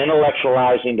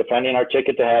 intellectualizing, defending our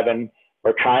ticket to heaven,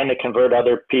 or trying to convert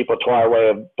other people to our way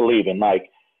of believing. Like,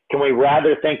 can we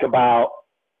rather think about,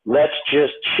 let's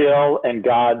just chill in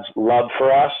God's love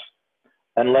for us,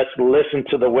 and let's listen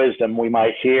to the wisdom we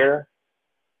might hear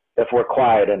if we're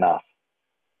quiet enough.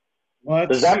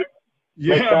 Does that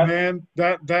yeah, man,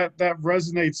 that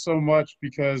resonates so much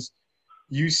because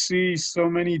you see so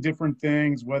many different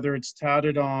things, whether it's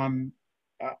touted on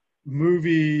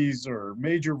movies or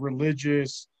major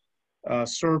religious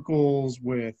circles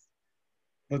with,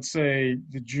 let's say,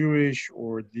 the Jewish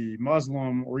or the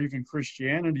Muslim or even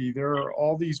Christianity. There are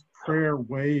all these prayer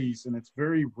ways, and it's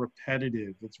very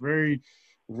repetitive. It's very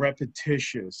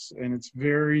repetitious, and it's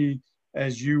very,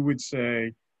 as you would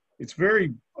say, it's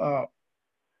very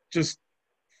just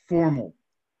formal.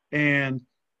 And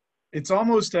it's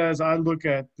almost, as I look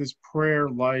at this prayer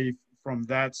life from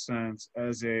that sense,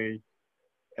 as a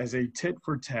tit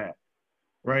for tat,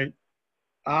 right?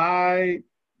 I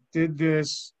did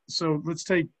this. So let's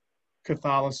take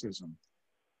Catholicism.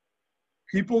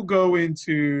 People go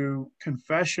into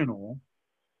confessional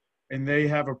and they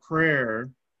have a prayer,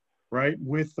 right,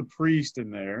 with the priest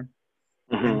in there,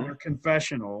 in their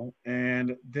confessional.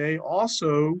 And they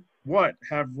also,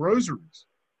 have rosaries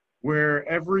where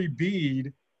every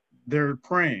bead they're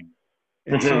praying.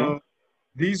 And so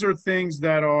these are things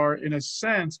that are, in a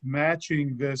sense,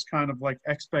 matching this kind of like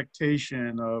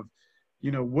expectation of, you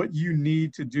know, what you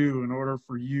need to do in order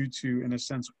for you to, in a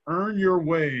sense, earn your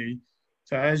way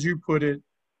to, as you put it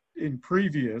in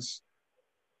previous,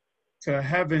 to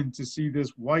heaven, to see this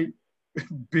white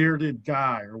bearded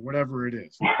guy or whatever it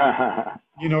is.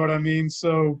 You know what I mean?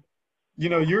 So, you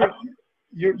know,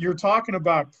 you're talking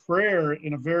about prayer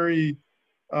in a very,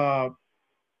 I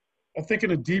think,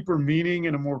 in a deeper meaning,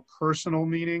 in a more personal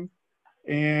meaning.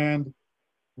 And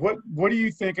what do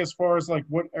you think as far as like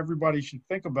what everybody should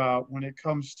think about when it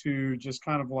comes to just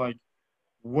kind of like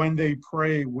when they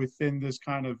pray within this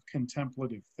kind of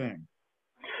contemplative thing?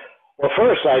 Well,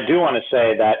 first, I do want to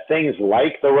say that things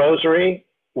like the rosary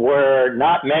were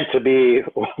not meant to be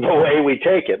the way we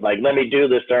take it. Like, let me do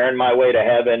this to earn my way to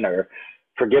heaven or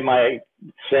forgive my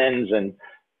sins. And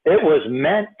it was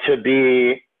meant to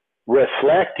be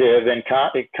reflective and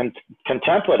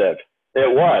contemplative.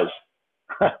 It was.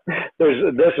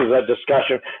 This is a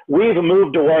discussion. We've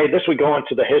moved away. This would go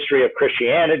into the history of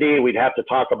Christianity. We'd have to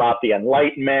talk about the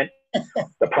Enlightenment,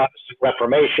 the Protestant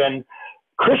Reformation.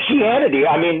 Christianity,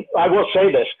 I mean, I will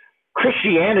say this.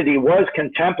 Christianity was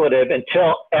contemplative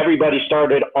until everybody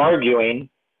started arguing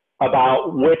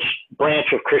about which branch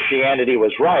of Christianity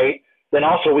was right. Then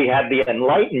also we had the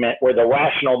Enlightenment, where the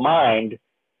rational mind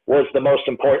was the most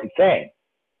important thing.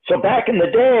 So back in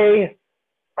the day,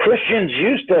 Christians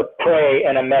used to pray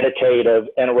in a meditative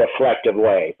and a reflective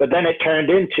way, but then it turned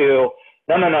into,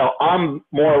 no, I'm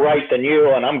more right than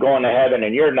you, and I'm going to heaven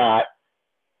and you're not,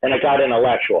 and it got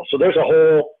intellectual. So there's a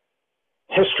whole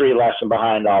history lesson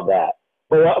behind all that.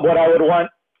 But what I would want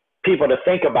people to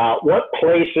think about, what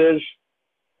places,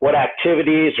 what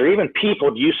activities, or even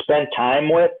people do you spend time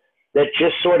with that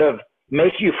just sort of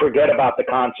make you forget about the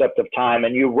concept of time,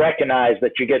 and you recognize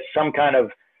that you get some kind of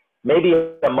maybe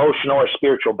emotional or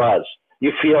spiritual buzz.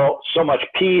 You feel so much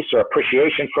peace or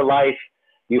appreciation for life.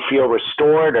 You feel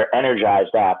restored or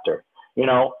energized after. You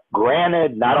know,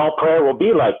 granted, not all prayer will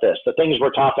be like this. The things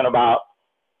we're talking about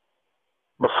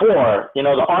before, you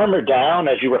know, the armor down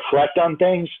as you reflect on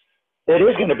things, it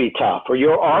is going to be tough, or you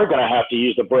are going to have to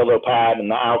use the Brillo pad and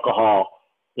the alcohol,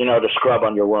 you know, to scrub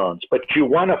on your wounds. But you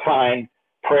want to find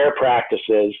prayer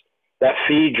practices that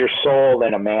feed your soul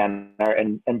in a manner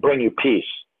and bring you peace,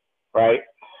 right?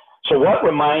 So what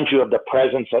reminds you of the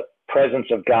presence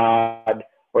of God,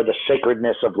 or the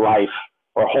sacredness of life,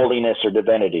 or holiness or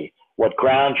divinity? What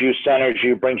grounds you, centers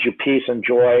you, brings you peace and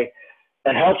joy,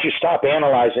 and helps you stop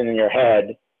analyzing in your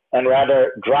head and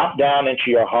rather drop down into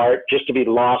your heart just to be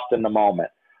lost in the moment.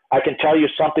 I can tell you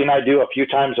something I do a few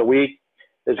times a week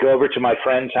is go over to my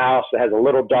friend's house that has a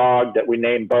little dog that we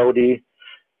named Bodie.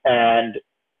 And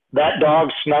that dog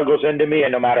snuggles into me,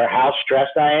 and no matter how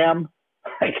stressed I am,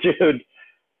 like, dude,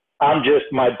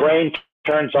 my brain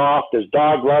turns off. This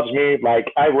dog loves me. Like,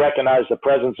 I recognize the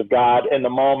presence of God in the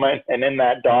moment and in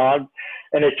that dog,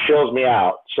 and it chills me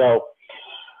out. So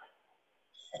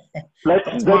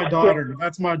that's my daughter.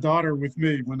 That's my daughter with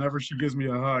me. Whenever she gives me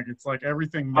a hug, it's like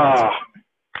everything melts.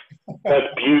 That's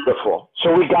beautiful.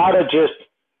 So we gotta just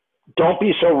don't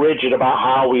be so rigid about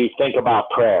how we think about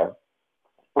prayer.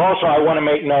 Also, I want to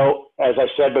make note, as I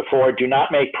said before, do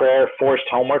not make prayer forced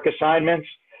homework assignments,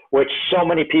 which so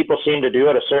many people seem to do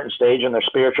at a certain stage in their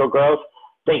spiritual growth,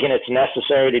 thinking it's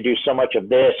necessary to do so much of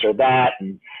this or that,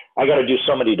 and I got to do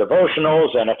so many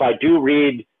devotionals, and if I do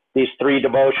read these 3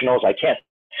 devotionals, I can't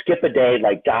skip a day,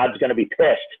 like God's going to be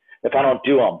pissed if I don't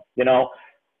do them, you know?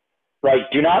 Like,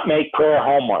 do not make prayer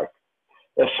homework.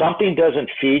 If something doesn't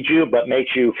feed you but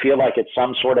makes you feel like it's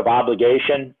some sort of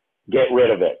obligation, get rid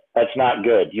of it. That's not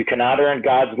good. You cannot earn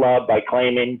God's love by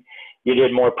claiming you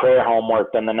did more prayer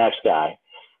homework than the next guy.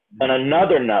 And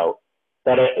another note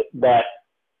that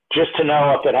just to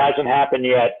know, if it hasn't happened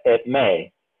yet, it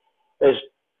may, is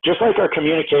just like our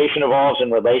communication evolves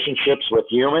in relationships with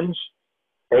humans,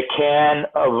 it can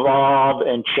evolve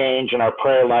and change in our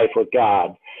prayer life with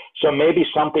God. So maybe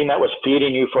something that was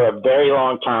feeding you for a very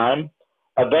long time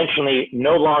eventually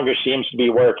no longer seems to be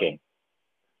working.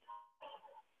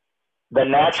 The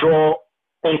natural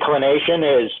inclination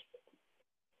is,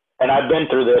 and I've been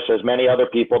through this as many other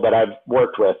people that I've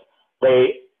worked with,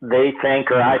 they think,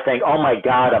 or I think, oh my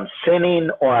God, I'm sinning,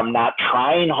 or I'm not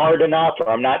trying hard enough, or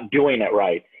I'm not doing it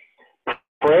right.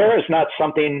 Prayer is not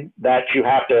something that you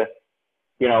have to,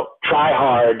 you know, try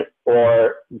hard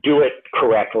or do it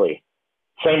correctly.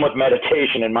 Same with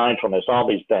meditation and mindfulness, all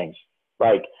these things.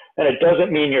 Like, and it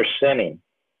doesn't mean you're sinning.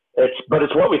 But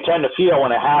it's what we tend to feel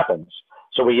when it happens.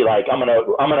 So we like, I'm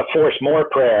gonna force more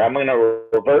prayer. I'm gonna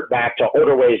revert back to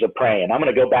older ways of praying. I'm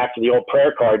gonna go back to the old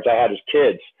prayer cards I had as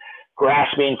kids,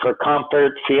 grasping for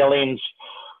comfort, feelings,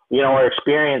 you know, or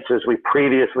experiences we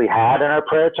previously had in our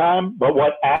prayer time. But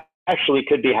what actually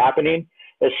could be happening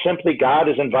is simply God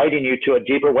is inviting you to a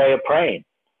deeper way of praying.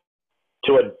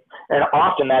 And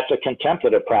often that's a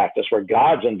contemplative practice where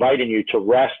God's inviting you to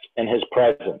rest in his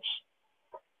presence,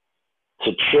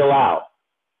 to chill out,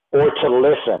 or to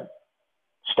listen.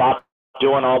 Stop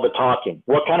doing all the talking.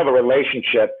 What kind of a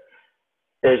relationship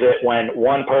is it when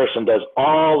one person does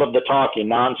all of the talking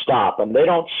nonstop and they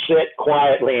don't sit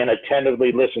quietly and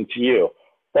attentively listen to you?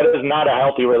 That is not a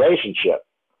healthy relationship.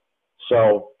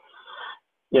 So,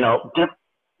 you know,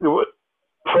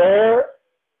 prayer,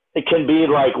 it can be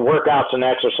like workouts and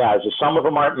exercises. Some of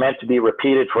them aren't meant to be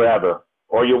repeated forever,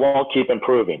 or you won't keep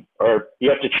improving, or you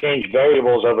have to change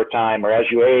variables over time, or as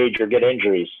you age or get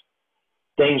injuries.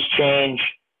 Things change.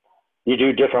 You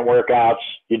do different workouts.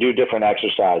 You do different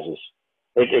exercises.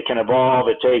 It can evolve.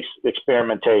 It takes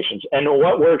experimentations. And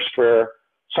what works for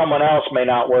someone else may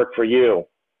not work for you.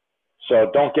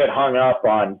 So don't get hung up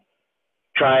on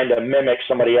trying to mimic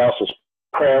somebody else's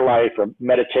prayer life or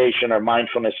meditation or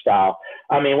mindfulness style.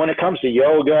 I mean, when it comes to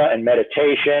yoga and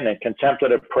meditation and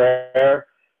contemplative prayer,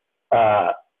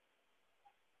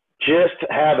 just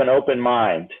have an open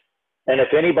mind. And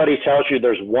if anybody tells you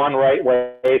there's one right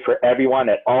way for everyone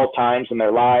at all times in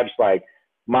their lives, like,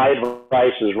 my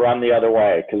advice is run the other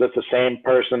way, because it's the same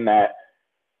person that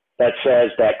says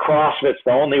that CrossFit's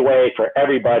the only way for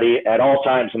everybody at all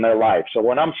times in their life. So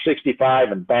when I'm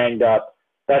 65 and banged up,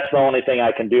 that's the only thing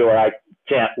I can do, or I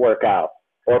can't work out,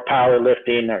 or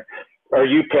powerlifting, or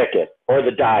you pick it, or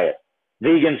the diet.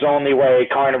 Vegan's the only way,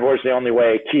 carnivore's the only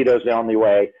way, keto's the only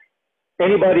way.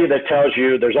 Anybody that tells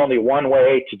you there's only one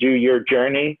way to do your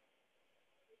journey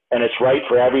and it's right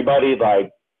for everybody,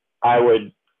 like, I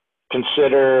would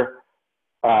consider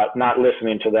not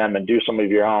listening to them and do some of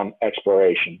your own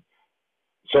exploration.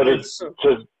 So does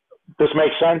this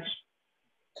make sense?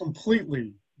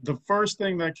 Completely. The first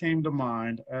thing that came to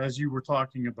mind as you were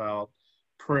talking about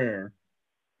prayer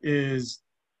is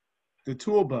the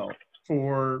tool belt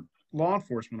for law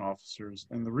enforcement officers.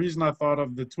 And the reason I thought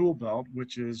of the tool belt,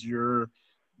 which is your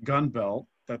gun belt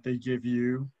that they give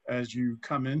you as you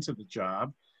come into the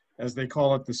job, as they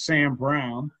call it, the Sam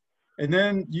Brown. And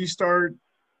then you start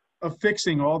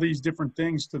affixing all these different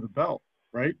things to the belt,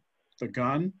 right? The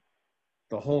gun,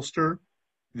 the holster,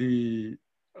 the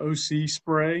OC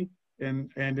spray, and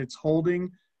it's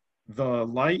holding the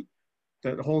light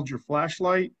that holds your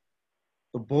flashlight,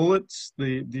 the bullets,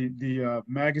 the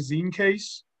magazine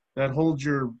case that holds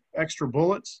your extra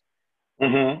bullets.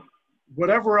 Mm-hmm.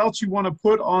 Whatever else you want to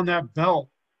put on that belt,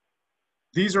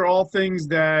 these are all things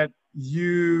that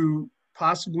you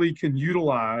possibly can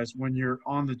utilize when you're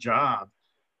on the job.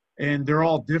 And they're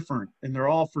all different, and they're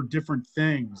all for different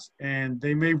things. And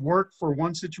they may work for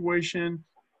one situation,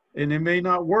 and they may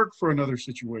not work for another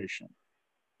situation.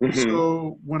 Mm-hmm.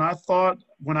 So when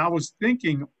I was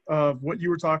thinking of what you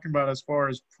were talking about as far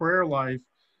as prayer life,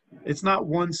 it's not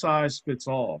one size fits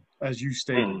all, as you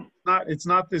stated. Mm-hmm. It's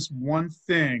not this one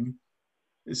thing.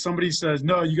 If somebody says,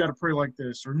 no, you got to pray like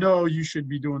this, or no, you should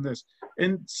be doing this.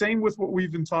 And same with what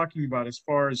we've been talking about as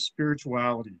far as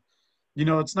spirituality. You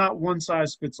know, it's not one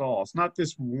size fits all. It's not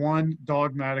this one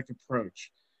dogmatic approach.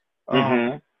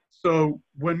 Mm-hmm. So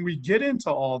when we get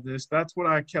into all this, that's what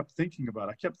I kept thinking about.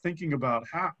 I kept thinking about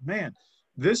how, man,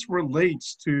 this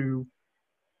relates to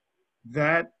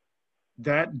that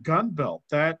gun belt,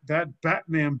 that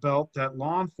Batman belt that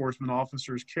law enforcement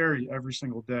officers carry every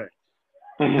single day.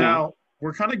 Mm-hmm. Now,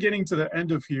 we're kind of getting to the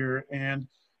end of here, and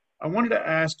I wanted to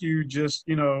ask you just,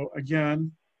 you know,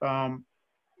 again,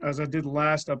 as I did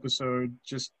last episode,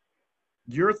 just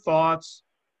your thoughts,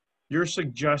 your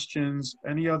suggestions,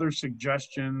 any other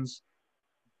suggestions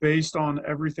based on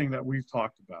everything that we've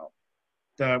talked about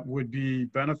that would be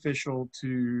beneficial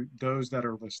to those that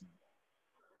are listening.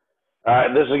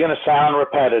 This is going to sound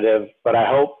repetitive, but I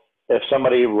hope if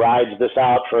somebody rides this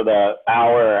out for the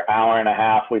hour and a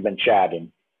half we've been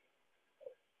chatting,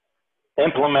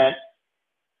 implement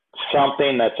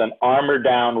something that's an armor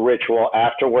down ritual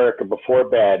after work or before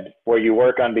bed, where you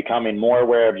work on becoming more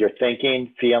aware of your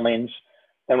thinking, feelings,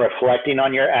 and reflecting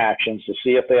on your actions to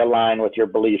see if they align with your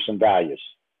beliefs and values.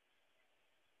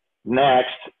 Next,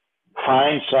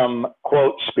 find some,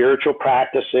 quote, spiritual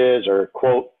practices or,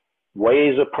 quote,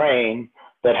 ways of praying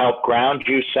that help ground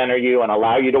you, center you, and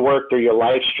allow you to work through your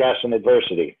life stress and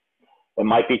adversity. It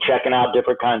might be checking out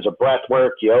different kinds of breath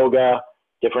work, yoga,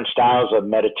 different styles of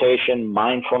meditation,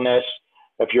 mindfulness.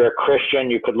 If you're a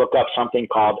Christian, you could look up something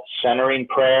called centering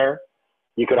prayer.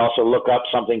 You could also look up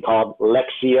something called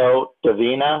Lectio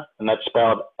Divina, and that's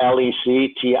spelled Lectio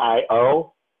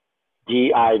Divina.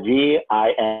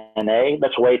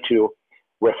 That's a way to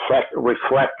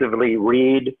reflectively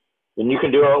read. And you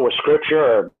can do it with scripture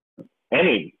or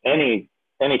any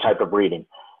type of reading.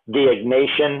 The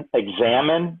Ignatian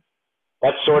Examen.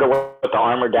 That's sort of what the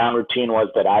armor down routine was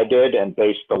that I did, and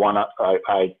based the one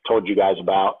I told you guys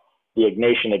about, the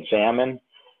Ignatian Examen.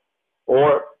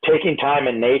 Or taking time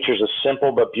in nature is a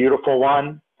simple but beautiful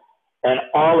one. And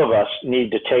all of us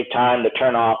need to take time to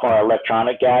turn off our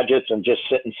electronic gadgets and just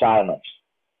sit in silence.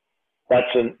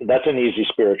 That's an easy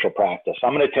spiritual practice.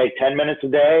 I'm going to take 10 minutes a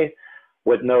day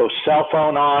with no cell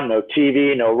phone on, no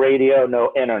TV, no radio,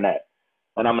 no internet.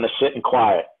 And I'm going to sit in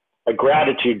quiet. A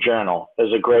gratitude journal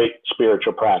is a great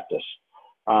spiritual practice.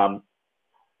 Find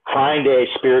a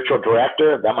spiritual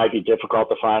director. That might be difficult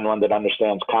to find one that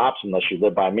understands cops unless you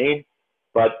live by me.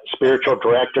 But Spiritual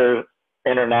Director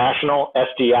International,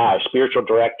 SDI, Spiritual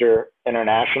Director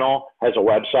International, has a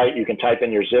website. You can type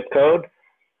in your zip code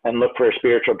and look for a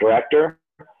spiritual director.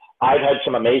 I've had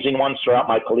some amazing ones throughout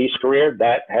my police career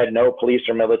that had no police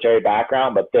or military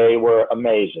background, but they were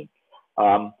amazing.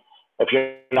 If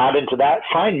you're not into that,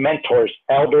 find mentors,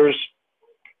 elders,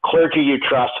 clergy you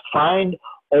trust. Find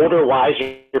older,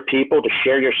 wiser people to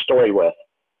share your story with.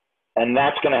 and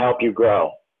that's going to help you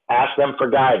grow. Ask them for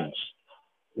guidance.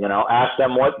 You know, ask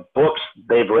them what books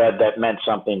they've read that meant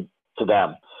something to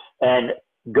them, and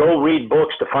go read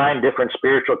books to find different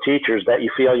spiritual teachers that you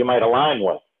feel you might align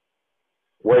with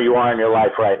where you are in your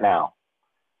life right now.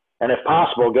 And if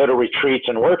possible, go to retreats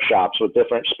and workshops with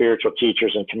different spiritual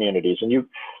teachers and communities. And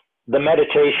the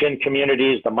meditation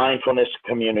communities, the mindfulness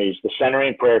communities, the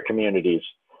centering prayer communities,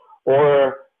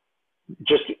 or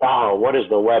just, what is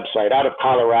the website? Out of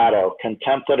Colorado,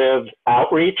 Contemplative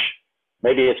Outreach.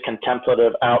 Maybe it's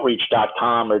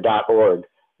contemplativeoutreach.com or .org.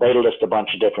 They list a bunch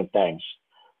of different things.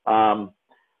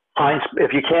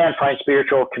 If you can, find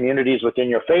spiritual communities within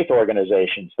your faith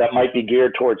organizations that might be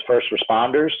geared towards first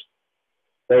responders.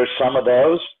 There's some of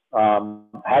those.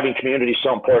 Having community is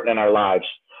so important in our lives.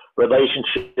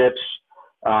 Relationships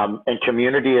and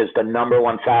community is the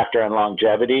 #1 factor in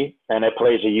longevity, and it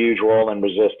plays a huge role in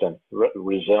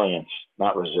resilience,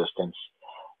 not resistance.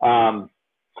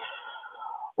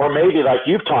 Or maybe, like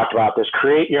you've talked about this,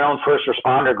 create your own first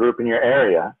responder group in your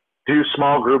area. Do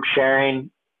small group sharing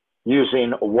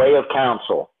using Way of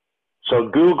Counsel. So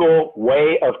Google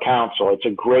Way of Counsel. It's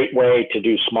a great way to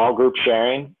do small group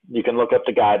sharing. You can look up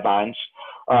the guidelines.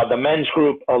 The men's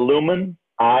group Illuman,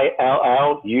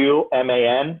 ILLUMAN,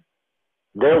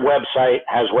 their website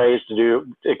has ways to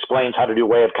explains how to do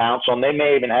Way of Counsel. And they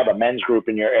may even have a men's group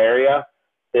in your area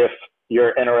if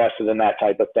you're interested in that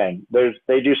type of thing.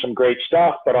 They do some great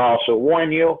stuff, but I'll also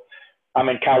warn you, I'm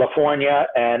in California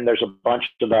and there's a bunch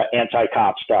of the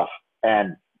anti-cop stuff.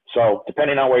 And so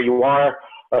depending on where you are,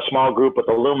 a small group with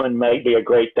Illumin might be a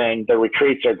great thing. The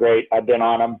retreats are great. I've been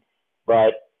on them,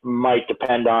 but might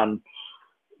depend on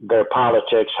their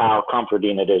politics, how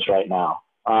comforting it is right now.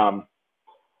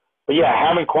 But yeah,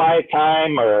 having quiet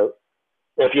time, or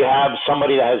if you have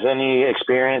somebody that has any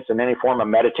experience in any form of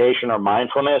meditation or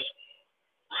mindfulness,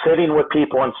 sitting with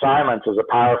people in silence is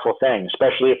a powerful thing,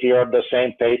 especially if you're of the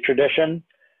same faith tradition.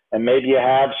 And maybe you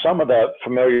have some of the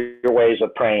familiar ways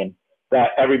of praying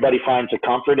that everybody finds a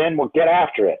comfort in. Well, get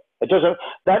after it. It doesn't,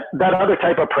 that other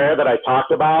type of prayer that I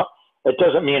talked about, it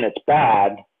doesn't mean it's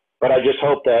bad, but I just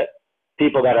hope that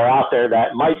people that are out there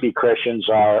that might be Christians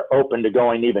are open to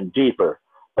going even deeper.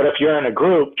 But if you're in a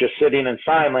group, just sitting in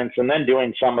silence and then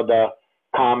doing some of the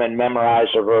common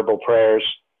memorized or verbal prayers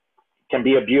can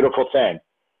be a beautiful thing.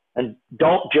 And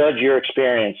don't judge your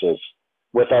experiences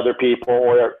with other people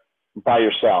or by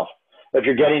yourself. If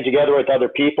you're getting together with other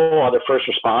people, other first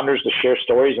responders, to share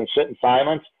stories and sit in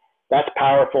silence, that's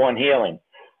powerful and healing.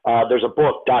 There's a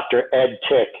book, Dr. Ed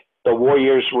Tick, The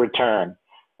Warrior's Return.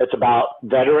 It's about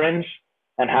veterans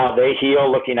and how they heal,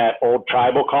 looking at old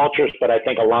tribal cultures, but I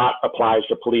think a lot applies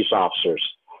to police officers.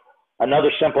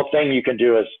 Another simple thing you can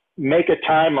do is make a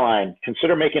timeline.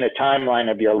 Consider making a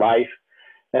timeline of your life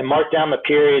and mark down the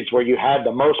periods where you had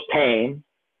the most pain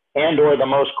and or the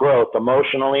most growth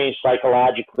emotionally,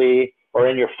 psychologically, or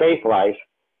in your faith life,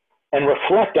 and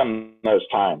reflect on those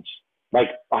times. Like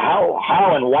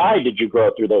how and why did you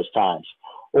grow through those times?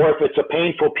 Or if it's a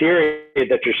painful period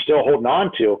that you're still holding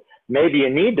on to, maybe you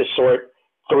need to sort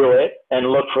through it and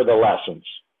look for the lessons.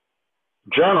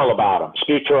 Journal about them.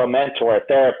 Speak to a mentor, a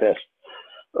therapist,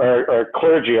 or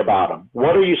clergy about them.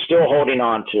 What are you still holding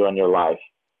on to in your life?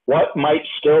 What might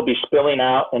still be spilling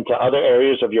out into other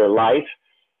areas of your life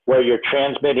where you're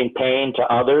transmitting pain to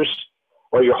others,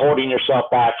 or you're holding yourself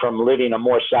back from living a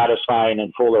more satisfying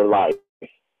and fuller life?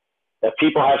 If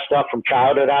people have stuff from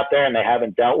childhood out there and they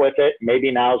haven't dealt with it,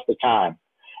 maybe now's the time.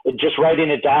 Just writing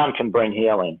it down can bring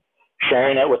healing.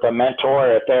 Sharing it with a mentor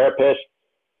or a therapist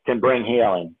can bring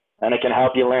healing, and it can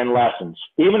help you learn lessons.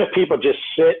 Even if people just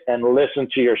sit and listen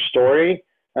to your story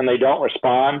and they don't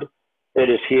respond, it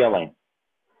is healing.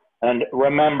 And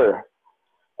remember,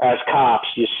 as cops,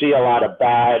 you see a lot of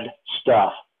bad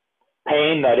stuff.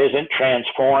 Pain that isn't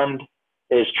transformed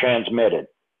is transmitted.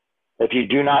 If you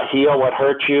do not heal what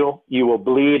hurt you, you will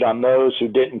bleed on those who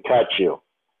didn't cut you.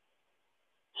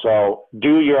 So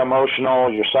do your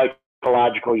emotional, your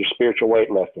psychological, your spiritual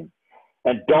weightlifting.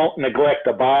 And don't neglect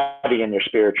the body in your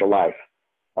spiritual life.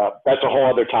 That's a whole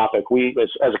other topic.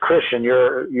 As a Christian,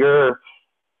 you're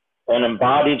an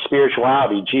embodied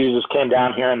spirituality. Jesus came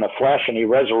down here in the flesh and he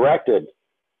resurrected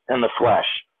in the flesh.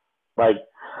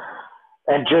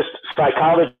 And just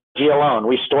psychology alone,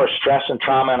 we store stress and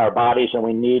trauma in our bodies, and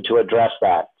we need to address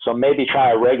that. So maybe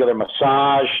try a regular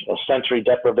massage, a sensory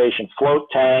deprivation float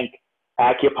tank,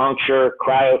 acupuncture,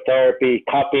 cryotherapy,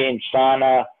 cupping,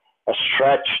 sauna, a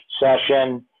stretch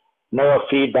session,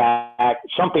 neurofeedback,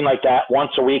 something like that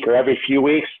once a week or every few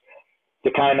weeks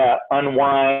to kind of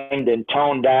unwind and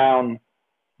tone down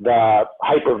the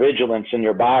hypervigilance in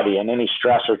your body and any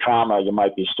stress or trauma you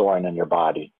might be storing in your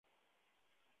body.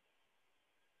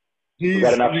 Is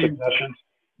that enough suggestions?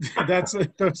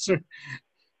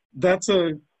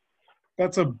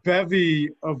 That's a bevy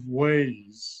of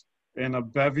ways and a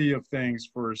bevy of things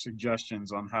for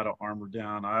suggestions on how to armor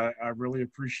down. I really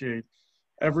appreciate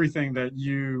everything that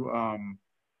you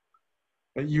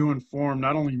inform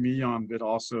not only me on, but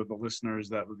also the listeners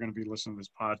that are going to be listening to this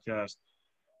podcast.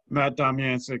 Matt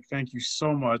Domyancic, thank you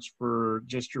so much for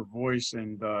just your voice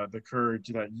and the courage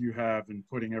that you have in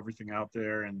putting everything out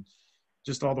there, and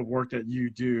just all the work that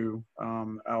you do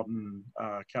out in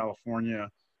California.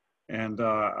 And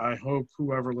I hope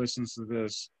whoever listens to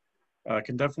this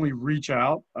can definitely reach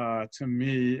out to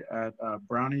me at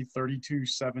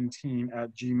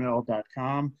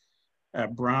brownie3217@gmail.com,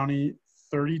 at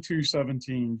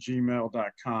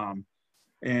brownie3217@gmail.com.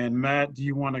 And Matt, do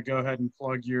you want to go ahead and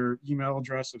plug your email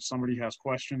address if somebody has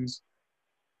questions?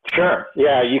 Sure.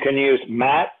 Yeah, you can use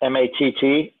Matt,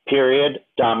 M-A-T-T,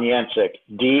 Domyancic,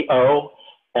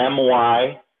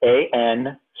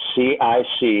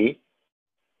 DOMYANCIC,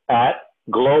 at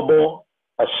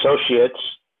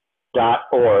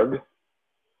globalassociates.org.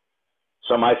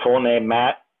 So my full name,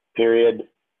 Matt,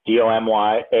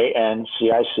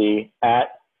 DOMYANCIC,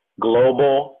 at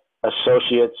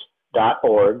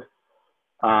globalassociates.org.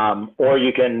 Or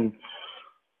you can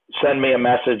send me a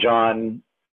message on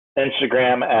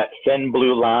Instagram at Thin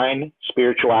Blue Line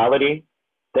Spirituality,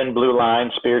 Thin Blue Line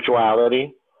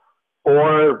Spirituality.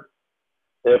 Or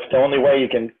if the only way you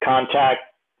can contact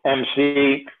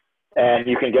MC and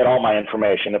you can get all my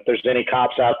information. If there's any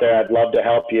cops out there, I'd love to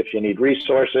help you if you need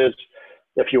resources.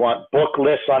 If you want book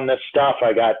lists on this stuff,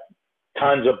 I got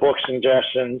tons of book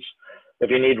suggestions.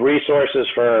 If you need resources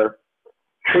for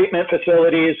treatment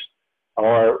facilities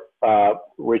or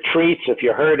retreats, if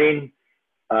you're hurting,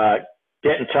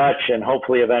 get in touch, and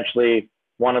hopefully eventually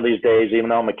one of these days, even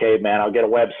though I'm a caveman, I'll get a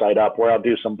website up where I'll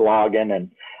do some blogging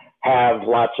and have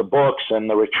lots of books and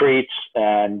the retreats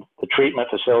and the treatment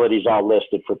facilities all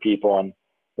listed for people in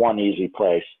one easy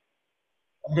place.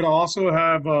 I'm going to also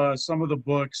have some of the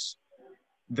books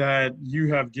that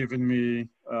you have given me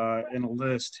in a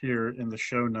list here in the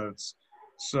show notes.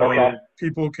 So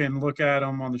people can look at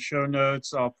them on the show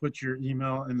notes. I'll put your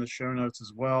email in the show notes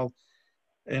as well.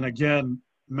 And again,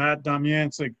 Matt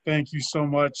Domyancic, thank you so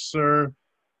much, sir.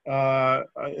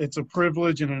 It's a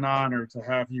privilege and an honor to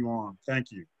have you on.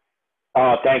 Thank you.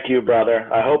 Oh, thank you,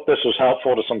 brother. I hope this was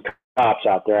helpful to some cops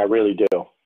out there. I really do.